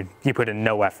right, you put in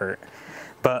no effort.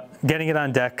 But getting it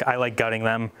on deck, I like gutting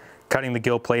them, cutting the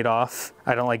gill plate off.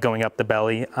 I don't like going up the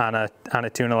belly on a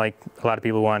tuna like a lot of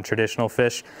people want traditional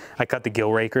fish. I cut the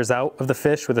gill rakers out of the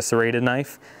fish with a serrated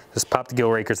knife. Just pop the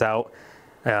gill rakers out,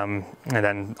 and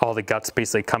then all the guts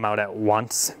basically come out at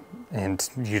once, and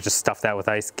you just stuff that with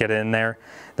ice, get it in there.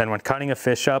 Then when cutting a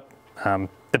fish up,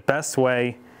 the best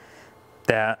way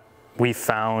that we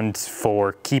found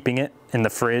for keeping it in the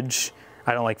fridge,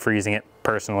 I don't like freezing it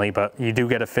personally, but you do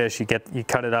get a fish, you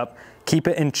cut it up, keep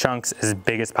it in chunks as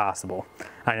big as possible.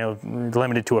 I know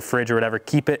limited to a fridge or whatever,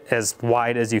 keep it as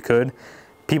wide as you could.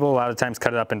 People a lot of times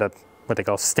cut it up into what they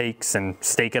call steaks and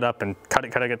steak it up and cut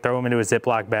it, throw them into a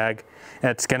Ziploc bag. And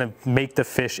it's gonna make the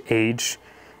fish age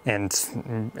and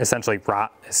essentially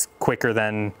rot as quicker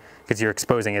than, because you're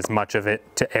exposing as much of it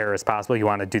to air as possible. You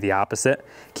want to do the opposite.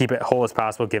 Keep it whole as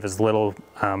possible, give as little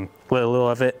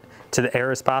of it to the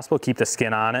air as possible, keep the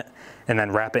skin on it, and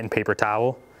then wrap it in paper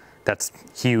towel. That's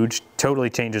huge, totally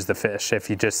changes the fish. If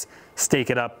you just steak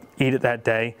it up, eat it that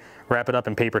day, wrap it up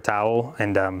in paper towel,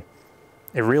 and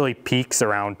it really peaks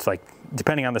around, like,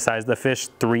 depending on the size of the fish,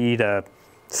 3 to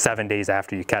 7 days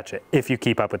after you catch it, if you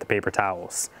keep up with the paper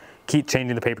towels. Keep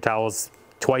changing the paper towels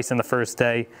twice in the first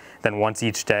day, then once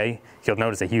each day. You'll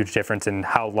notice a huge difference in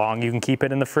how long you can keep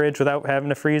it in the fridge without having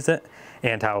to freeze it,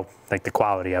 and how, like, the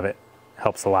quality of it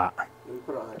helps a lot. You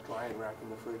put it on a drying rack in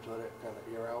the fridge, let it kind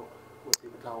of air out with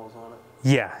paper towels on it.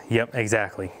 Yeah, yep,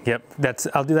 exactly. Yep,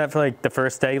 I'll do that for like the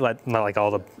first day, let like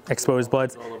all the exposed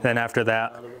bloods. Then after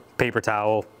that, paper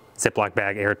towel, Ziploc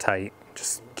bag, airtight,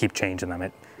 just keep changing them.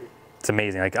 It's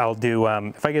amazing. Like I'll do,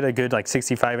 if I get a good like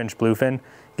 65-inch bluefin, you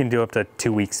can do up to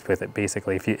 2 weeks with it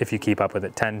basically if you keep up with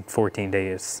it, 10, 14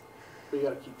 days. But you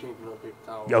gotta keep changing those paper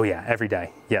towels. Oh yeah, every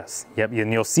day, yes. Yep,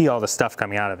 and you'll see all the stuff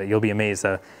coming out of it. You'll be amazed.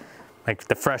 like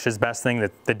the fresh is best thing,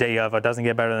 that the day of, it doesn't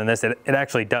get better than this. It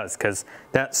actually does, because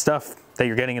that stuff that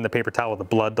you're getting in the paper towel, the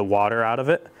blood, the water out of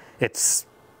it, it's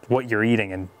what you're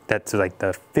eating, and that's like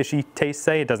the fishy taste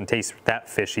say. It doesn't taste that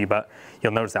fishy, but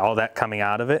you'll notice that all that coming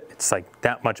out of it, it's like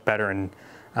that much better. And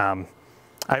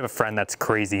I have a friend that's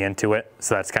crazy into it,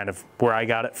 so that's kind of where I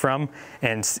got it from.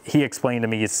 And he explained to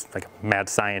me, he's like a mad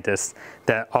scientist,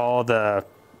 that all the,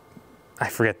 I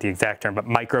forget the exact term, but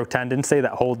microtendons say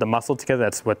that hold the muscle together,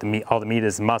 that's what the meat, all the meat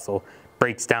is muscle,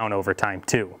 breaks down over time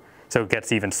too. So it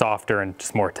gets even softer and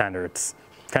just more tender. It's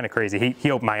kind of crazy. He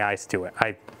opened my eyes to it.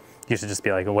 I used to just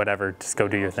be like, whatever, just go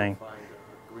do your thing. Find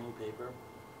green paper.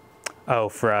 Oh,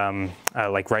 from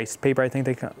like rice paper, I think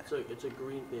they call it. It's a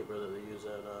green paper that they use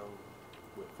at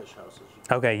with fish houses.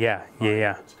 Okay, yeah.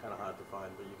 It's kind of hard to find,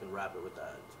 but you can wrap it with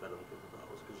that. It's better than paper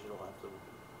towels because you don't have to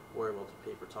worry about the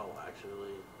paper towel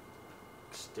actually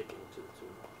sticking to the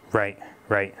tube.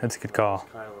 Right. That's a good call.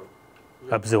 It's kind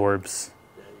of Absorbs.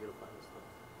 Yeah, you gotta find this stuff.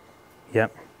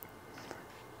 Yep.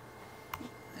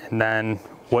 And then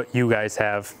what you guys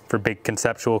have for big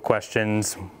conceptual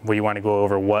questions, where you want to go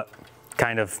over what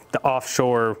kind of the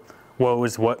offshore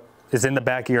woes, what is in the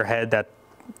back of your head that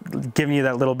giving you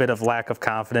that little bit of lack of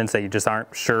confidence that you just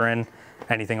aren't sure in,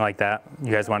 anything like that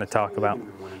you guys want to talk about?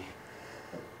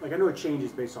 Like, I know it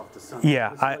changes based off the sun.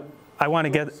 Yeah, I want to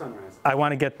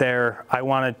get there. I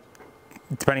want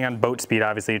to, depending on boat speed,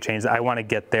 obviously it changes. I want to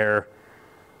get there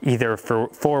either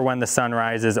for when the sun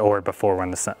rises or before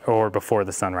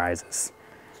the sun rises.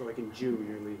 So like in June,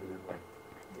 you're leaving it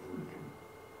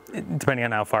like. Depending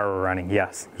on how far we're running,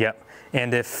 yes, yep.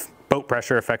 And if boat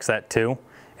pressure affects that too,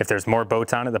 if there's more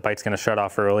boats on it, the bite's going to shut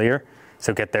off earlier.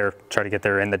 So try to get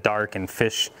there in the dark and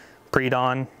fish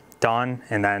pre-dawn, dawn,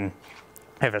 and then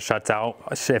if it shuts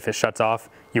off,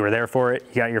 you were there for it,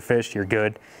 you got your fish, you're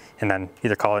good, and then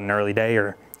either call it an early day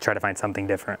or try to find something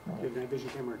different. Do you have night vision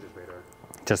camera or just radar?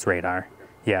 Just radar,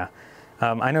 Okay. yeah.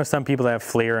 I know some people that have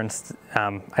FLIR,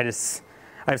 and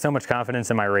I have so much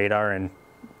confidence in my radar, and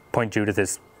Point Judith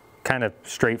is kind of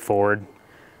straightforward.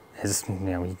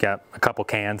 You got a couple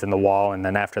cans in the wall, and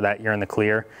then after that you're in the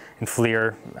clear. And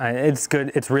FLIR, it's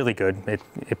good. It's really good.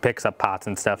 It picks up pots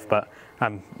and stuff, but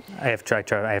I have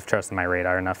trust in my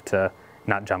radar enough to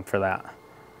not jump for that.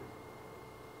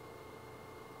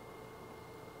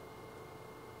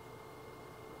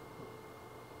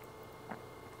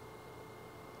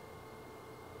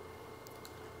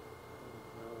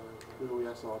 We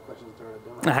asked all the questions during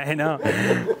the demo. I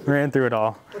know. Ran through it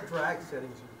all. What drag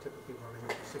settings are you typically running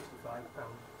with the 65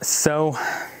 pound? So,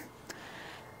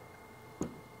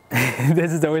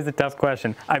 this is always a tough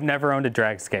question. I've never owned a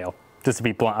drag scale, just to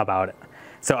be blunt about it.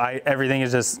 So everything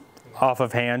is just off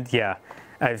of hand. Yeah,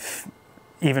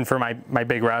 even for my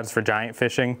big rods for giant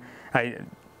fishing,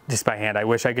 just by hand. I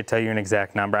wish I could tell you an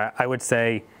exact number. I would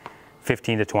say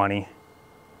 15 to 20,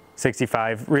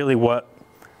 65. Really,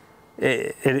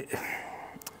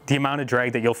 the amount of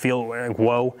drag that you'll feel, like,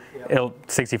 whoa,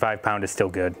 65 pound is still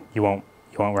good. You won't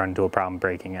run into a problem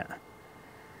breaking it.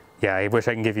 Yeah, I wish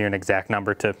I can give you an exact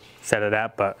number to set it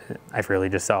at, but I've really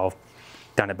just all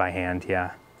done it by hand.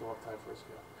 Yeah. Don't have time for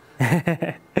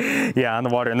a scale. Yeah, on the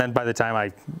water, and then by the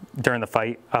time during the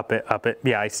fight, up it.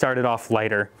 Yeah, I started off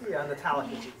lighter. Yeah, and the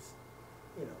talicus is,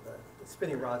 the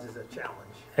spinning rods is a challenge.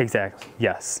 Exactly.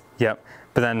 Yes. Yep.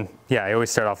 But then, yeah, I always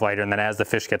start off lighter, and then as the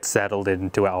fish gets settled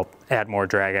into it, I'll add more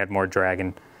drag,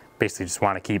 and basically just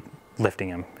want to keep lifting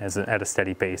him at a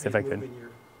steady pace if I could.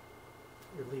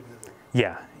 You're leaving it.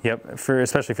 Yeah. Yep.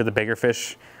 Especially for the bigger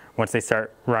fish, once they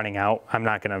start running out, I'm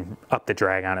not going to up the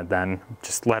drag on it then.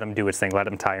 Just let him do its thing. Let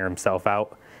him tire himself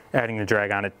out. Adding the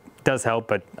drag on it does help,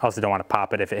 but also don't want to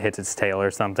pop it if it hits its tail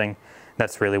or something.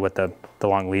 That's really what the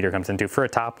long leader comes into. For a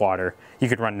topwater, you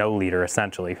could run no leader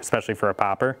essentially, especially for a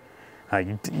popper.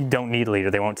 You don't need a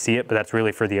leader, they won't see it, but that's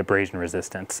really for the abrasion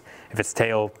resistance. If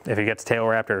it gets tail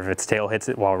wrapped, or if its tail hits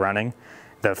it while running,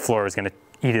 the floor is going to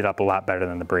eat it up a lot better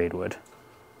than the braid would.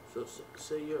 So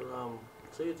say you're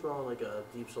throwing like a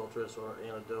deep saltwater or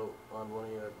antidote on one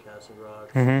of your casting rods,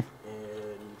 and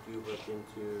you hook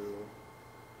into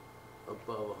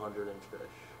above 100-inch fish.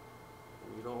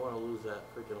 You don't want to lose that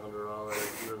freaking $100,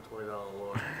 $120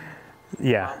 lure.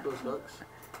 Yeah. Pop those hooks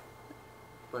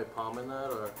by palming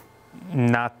that, or?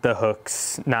 Not the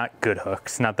hooks, not good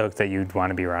hooks, not the hooks that you'd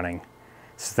want to be running.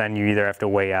 So then you either have to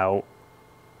weigh out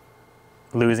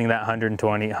losing that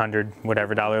 120, 100,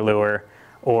 whatever dollar lure,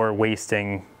 or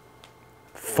wasting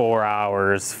 4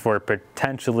 hours for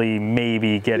potentially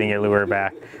maybe getting your lure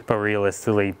back, but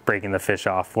realistically breaking the fish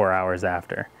off 4 hours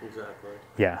after. Exactly.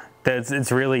 Yeah,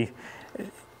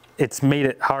 it's made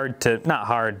it hard to, not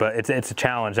hard, but it's a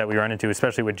challenge that we run into,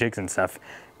 especially with jigs and stuff.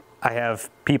 I have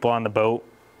people on the boat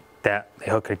that they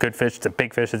hook a good fish, it's a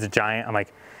big fish, it's a giant. I'm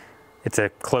like, it's a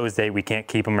closed day, we can't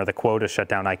keep them, or the quota shut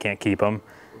down, I can't keep them.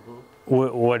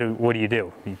 What do you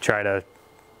do? You try to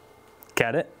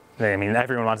get it? I mean,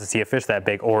 everyone wants to see a fish that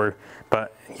big,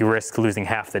 but you risk losing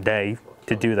half the day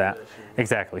to do that.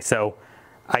 Exactly. So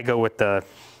I go with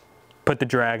put the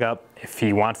drag up. If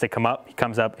he wants to come up, he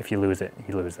comes up. If you lose it,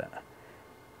 you lose it.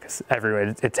 Because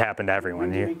it's happened to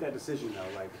everyone. When you make that decision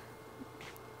though, like,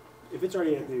 if it's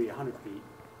already at maybe 100 feet,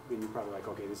 then you're probably like,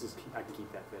 okay, I can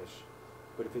keep that fish.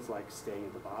 But if it's like staying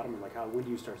at the bottom, or like when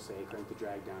do you start to say, crank the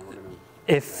drag down, we're gonna...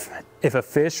 If a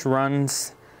fish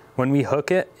runs, when we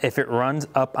hook it, if it runs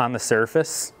up on the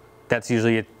surface, that's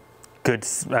usually a good,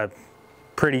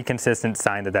 pretty consistent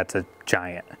sign that that's a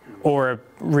giant or a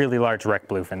really large wreck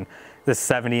bluefin. The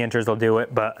 70 inchers will do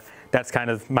it, but that's kind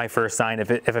of my first sign. If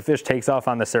a fish takes off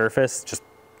on the surface, just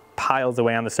piles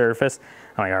away on the surface,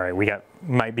 I'm like, all right,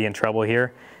 might be in trouble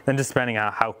here. Then just depending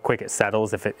on how quick it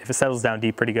settles, if it settles down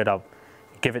deep pretty good, I'll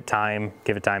give it time.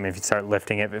 If you start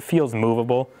lifting it, if it feels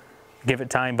movable, give it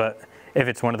time. But if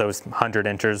it's one of those 100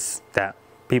 inchers that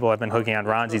people have been hooking on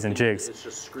ronsies and jigs, it's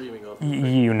just screaming off.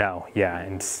 You know, yeah,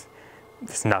 and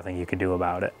there's nothing you can do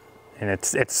about it. And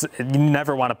you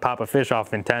never want to pop a fish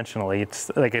off intentionally. It's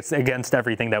against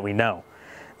everything that we know.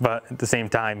 But at the same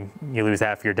time, you lose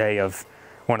half your day of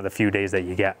one of the few days that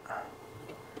you get.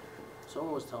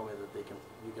 Someone was telling me that you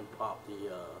can pop the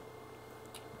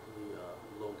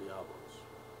low diablos.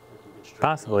 Like you can straighten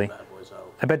Possibly. those bad boys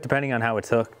out. I bet depending on how it's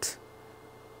hooked.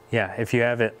 Yeah, if you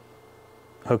have it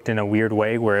hooked in a weird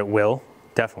way where it will,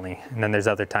 definitely. And then there's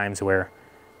other times where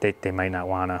they might not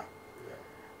want to.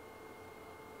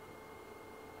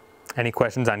 Any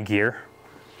questions on gear?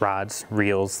 Rods,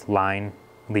 reels, line,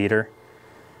 leader?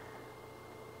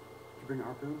 You bring a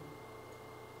harpoon?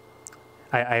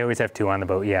 I always have 2 on the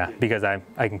boat, yeah, because I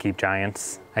can keep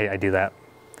giants. I do that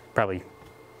probably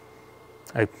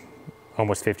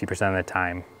almost 50% of the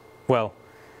time. Well,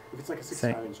 If it's like a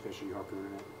 65-inch fish, are you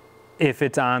harpooning it? if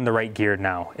it's on the right gear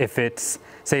now. If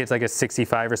say it's like a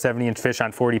 65 or 70-inch fish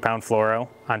on 40-pound fluoro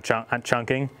on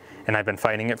chunking, and I've been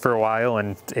fighting it for a while,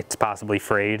 and it's possibly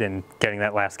frayed, and getting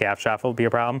that last gaff shaft will be a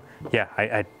problem, yeah,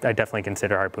 I definitely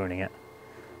consider harpooning it.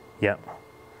 Yep.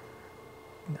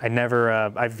 Big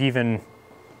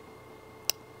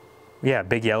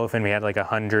yellowfin, we had like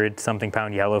 100-something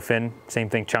pound yellowfin, same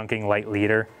thing, chunking, light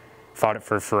leader, fought it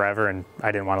for forever, and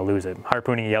I didn't want to lose it.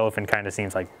 Harpooning a yellowfin kind of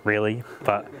seems like, really?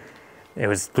 But it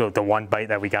was the one bite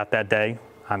that we got that day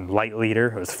on light leader.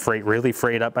 It was really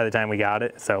frayed up by the time we got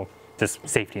it, so just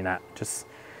safety net. Just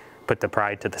put the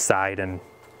pride to the side and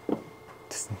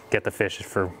just get the fish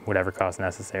for whatever cost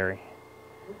necessary.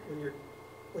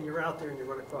 When you're out there and you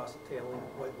run across a tailing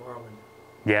white marlin,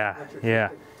 Yeah, what's your yeah.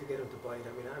 trick to get them to bite?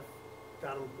 I mean, I've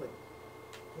got them like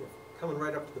coming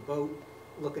right up to the boat,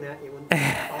 looking at you and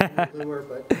following the lure,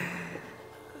 but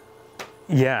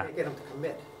Yeah. can't get them to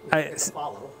commit. Get to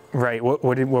follow. Right. What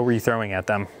were you throwing at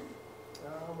them?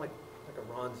 Like a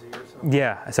Ronzi or something.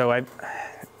 Yeah. So I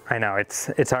know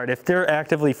it's hard if they're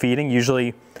actively feeding.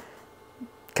 Usually,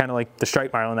 kind of like the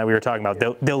striped marlin that we were talking about,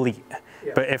 they'll eat.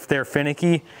 Yeah. But if they're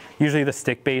finicky, usually the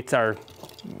stick baits are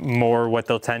more what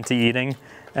they'll tend to eating.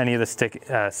 Any of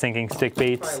the sinking stick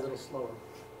baits. Probably a little slower.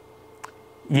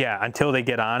 Yeah, until they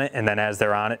get on it, and then as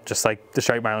they're on it, just like the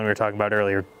striped marlin we were talking about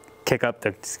earlier, kick up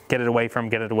to get it away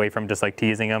from, just like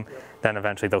teasing them. Yep. Then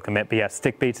eventually they'll commit. But yeah,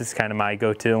 stick baits is kind of my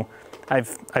go-to.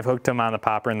 I've hooked them on the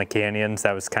popper in the canyons.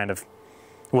 That was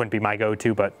wouldn't be my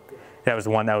go-to, but that was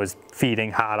one that was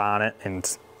feeding hot on it and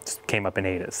just came up and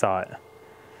ate it, saw it.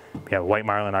 Yeah, white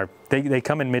marlin they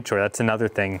come in midshore. That's another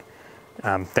thing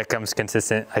that comes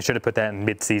consistent. I should have put that in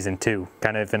mid-season too.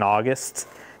 Kind of in August,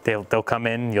 they'll come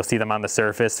in. You'll see them on the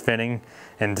surface finning,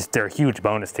 and they're a huge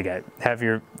bonus to get. Have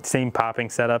your same popping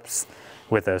setups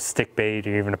with a stick bait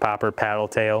or even a popper paddle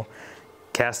tail.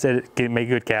 Cast it, make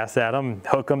a good cast at them,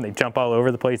 hook them. They jump all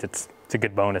over the place. It's a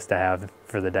good bonus to have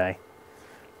for the day.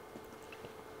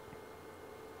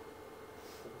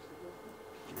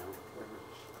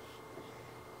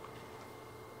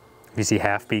 If you see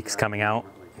half beaks coming out,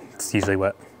 it's usually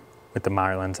what the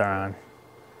marlins are on.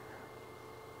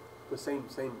 The same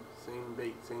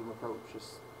bait, same approach.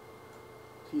 Just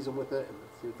tease them with it and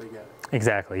see what they get.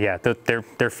 Exactly. Yeah,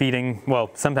 they're feeding.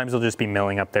 Well, sometimes they'll just be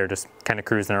milling up there, just kind of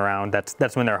cruising around.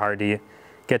 That's when they're hard to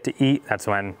get to eat. That's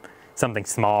when something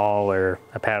small or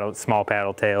small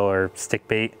paddle tail or stick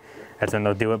bait. That's when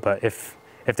they'll do it. But if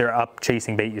they're up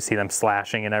chasing bait, you see them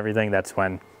slashing and everything. That's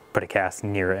when put a cast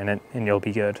near it and you'll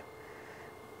be good.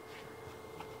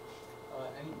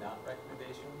 Any knot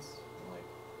recommendations? Like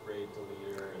braid to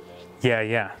leader and then...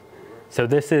 Yeah. So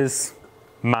this is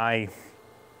my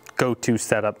go-to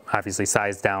setup, obviously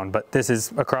size down, but this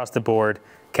is across the board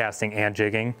casting and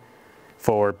jigging.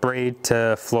 For braid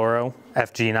to fluoro,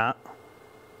 FG knot.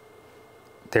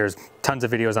 There's tons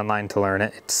of videos online to learn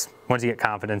it. It's once you get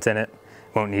confidence in it,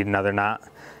 won't need another knot.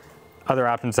 Other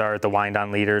options are the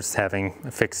wind-on leaders, having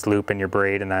a fixed loop in your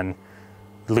braid and then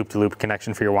loop-to-loop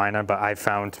connection for your wind-on, but I've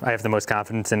found I have the most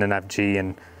confidence in an FG,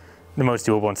 and the most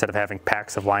doable instead of having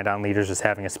packs of wind-on leaders is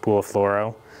having a spool of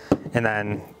fluoro. And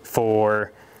then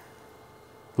for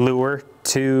lure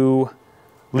to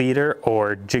leader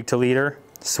or jig to leader,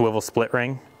 swivel split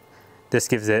ring. This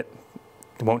gives it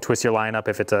won't twist your line up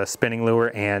if it's a spinning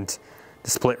lure, and the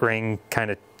split ring kind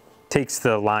of takes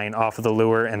the line off of the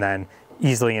lure and then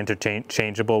easily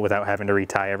interchangeable without having to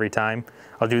retie every time.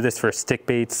 I'll do this for stick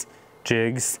baits,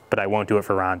 jigs, but I won't do it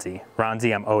for Ronzi.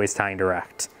 Ronzi, I'm always tying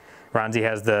direct. Ronzi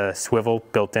has the swivel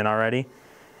built in already,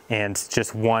 and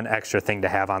just one extra thing to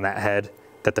have on that head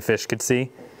that the fish could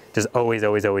see. Just always,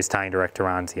 always, always tying direct to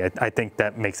Ronzi. I think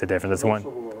that makes a difference. That's one.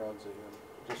 Swivel around, so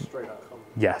just straight out.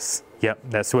 Yes, yep,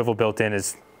 that swivel built in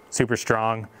is super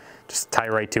strong. Just tie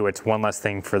right to it. It's one less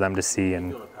thing for them to see.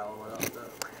 And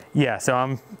yeah, so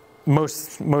I'm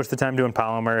most of the time doing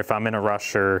polymer. If I'm in a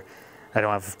rush or I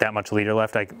don't have that much leader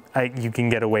left, you can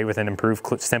get away with an improved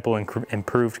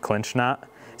clinch knot.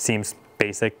 Seems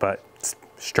basic, but it's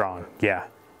strong. Yeah,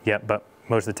 yep. But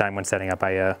most of the time when setting up,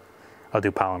 I'll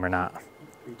do polymer knot.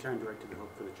 You turn direct to the hook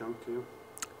for the chunk too?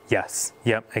 Yes,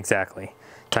 yep, exactly.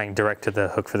 Tying direct to the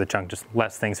hook for the chunk, just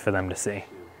less things for them to see.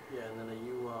 Yeah, and then are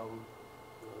you, I don't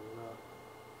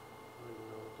even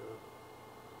know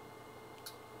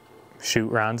what Shoot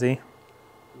Ronzi.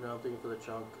 no, I'm thinking for the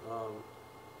chunk,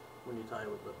 when you tie it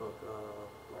with the hook,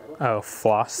 Oh,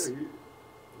 floss.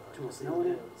 To a snell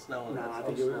in it? Snell in it. Nah, I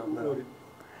think it would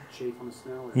chafe on the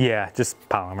snell. Or? Yeah, just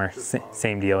polymer. Just polymer.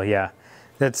 Same deal. Yeah,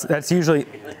 that's usually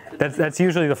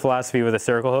the philosophy with a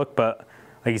circle hook, but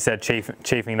like you said,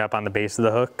 chafing it up on the base of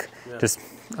the hook, Yeah. just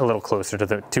a little closer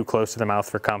to too close to the mouth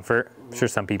for comfort. I'm sure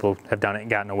some people have done it and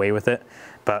gotten away with it,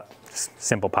 but just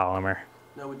simple polymer.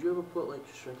 Now, would you ever put like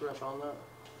shrink wrap on that?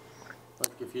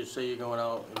 Like if you say you're going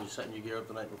out and you're setting your gear up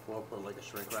the night before, put like a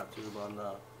shrink wrap tube on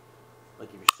the, like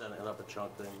if you're setting it up a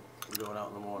chunk thing, you're going out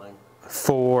in the morning.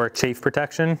 For chafe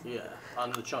protection? Yeah,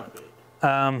 on the chunk bait.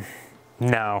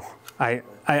 No,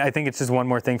 I think it's just one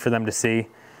more thing for them to see.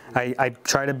 I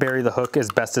try to bury the hook as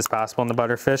best as possible in the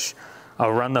butterfish.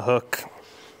 I'll run the hook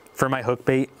for my hook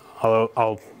bait.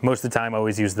 I'll most of the time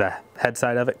always use the head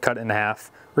side of it, cut it in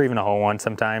half, or even a whole one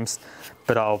sometimes.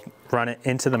 But I'll run it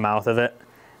into the mouth of it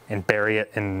and bury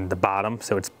it in the bottom,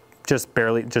 so it's just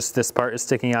barely, just this part is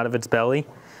sticking out of its belly.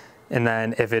 And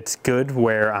then if it's good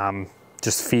where I'm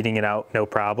just feeding it out, no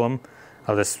problem,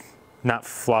 I'll just not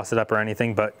floss it up or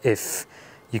anything, but if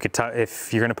you could,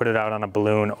 if you're gonna put it out on a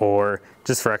balloon or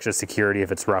just for extra security,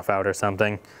 if it's rough out or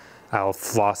something, I'll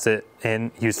floss it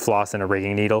in, use floss and a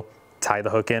rigging needle, tie the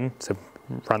hook in, so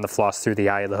run the floss through the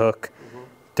eye of the hook,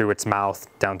 through its mouth,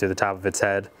 down through the top of its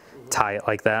head, tie it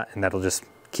like that, and that'll just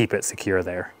keep it secure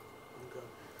there.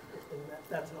 And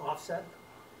that's an offset?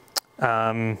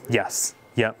 Yes,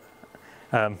 yep.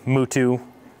 Mutu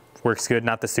works good,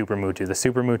 not the super Mutu. The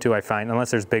super Mutu I find,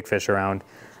 unless there's big fish around,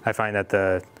 I find that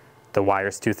the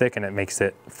wire's too thick and it makes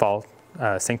it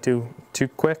sink too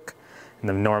quick. And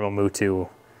the normal Mutu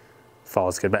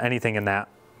falls good. But anything in that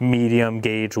medium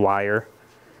gauge wire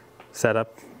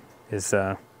setup is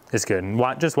good. And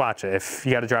just watch it. If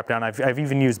you got to drop down, I've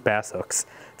even used bass hooks.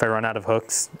 If I run out of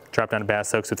hooks, drop down to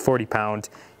bass hooks with 40 pound,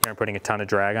 you aren't putting a ton of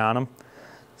drag on them.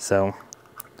 So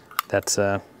that's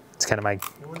it's kind of my. And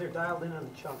when they're dialed in on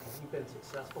the chunk, have you been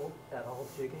successful at all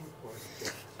jigging?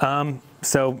 Or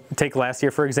So take last year,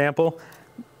 for example.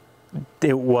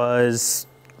 It was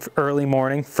early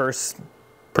morning, first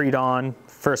pre-dawn,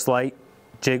 first light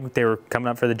jig. They were coming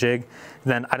up for the jig.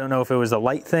 Then I don't know if it was a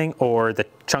light thing or the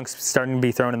chunks starting to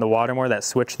be thrown in the water more that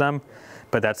switched them.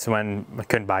 But that's when I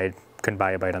couldn't buy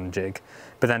a bite on the jig.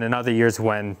 But then in other years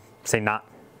when, say not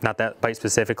that bite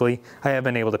specifically, I have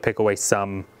been able to pick away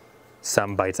some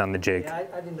bites on the jig. yeah,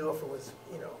 I didn't know if it was,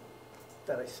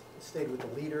 that I stayed with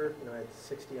the leader. I had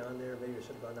 60 on there. Maybe I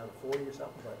should have gone down to 40 or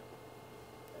something. But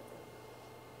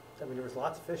I mean, there was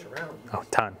lots of fish around. Oh,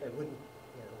 ton. They wouldn't,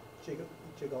 jig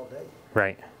all day.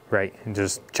 Right, and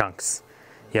just chunks.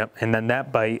 Yep, and then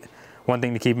that bite, one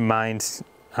thing to keep in mind,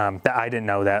 that I didn't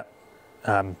know that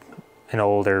an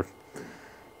older,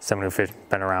 someone who's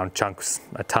been around chunks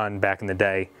a ton back in the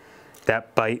day,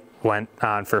 that bite went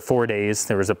on for 4 days.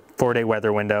 There was a 4-day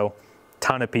weather window,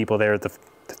 ton of people there. The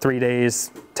 3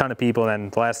 days, ton of people. Then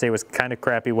the last day was kind of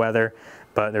crappy weather,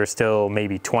 but there was still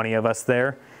maybe 20 of us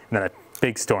there. And then a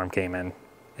big storm came in,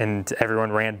 and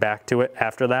everyone ran back to it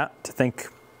after that to think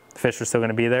the fish were still going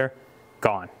to be there.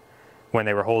 Gone. When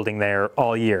they were holding there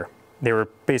all year. They were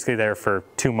basically there for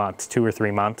 2 months, 2 or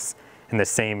 3 months in the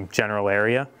same general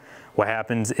area. What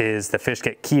happens is the fish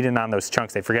get keyed in on those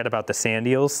chunks. They forget about the sand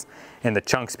eels, and the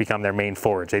chunks become their main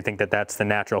forage. They think that that's the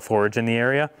natural forage in the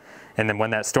area. And then when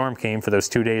that storm came for those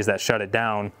 2 days that shut it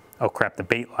down, oh crap, the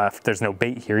bait left. There's no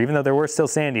bait here. Even though there were still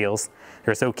sand eels,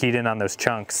 they were so keyed in on those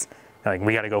chunks. Like,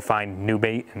 we got to go find new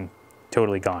bait, and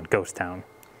totally gone, ghost town.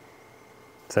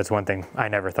 So that's one thing I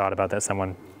never thought about that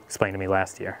someone explained to me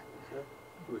last year.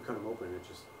 We cut them open and it's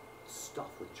just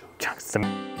stuffed with chunks.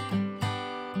 Chunks.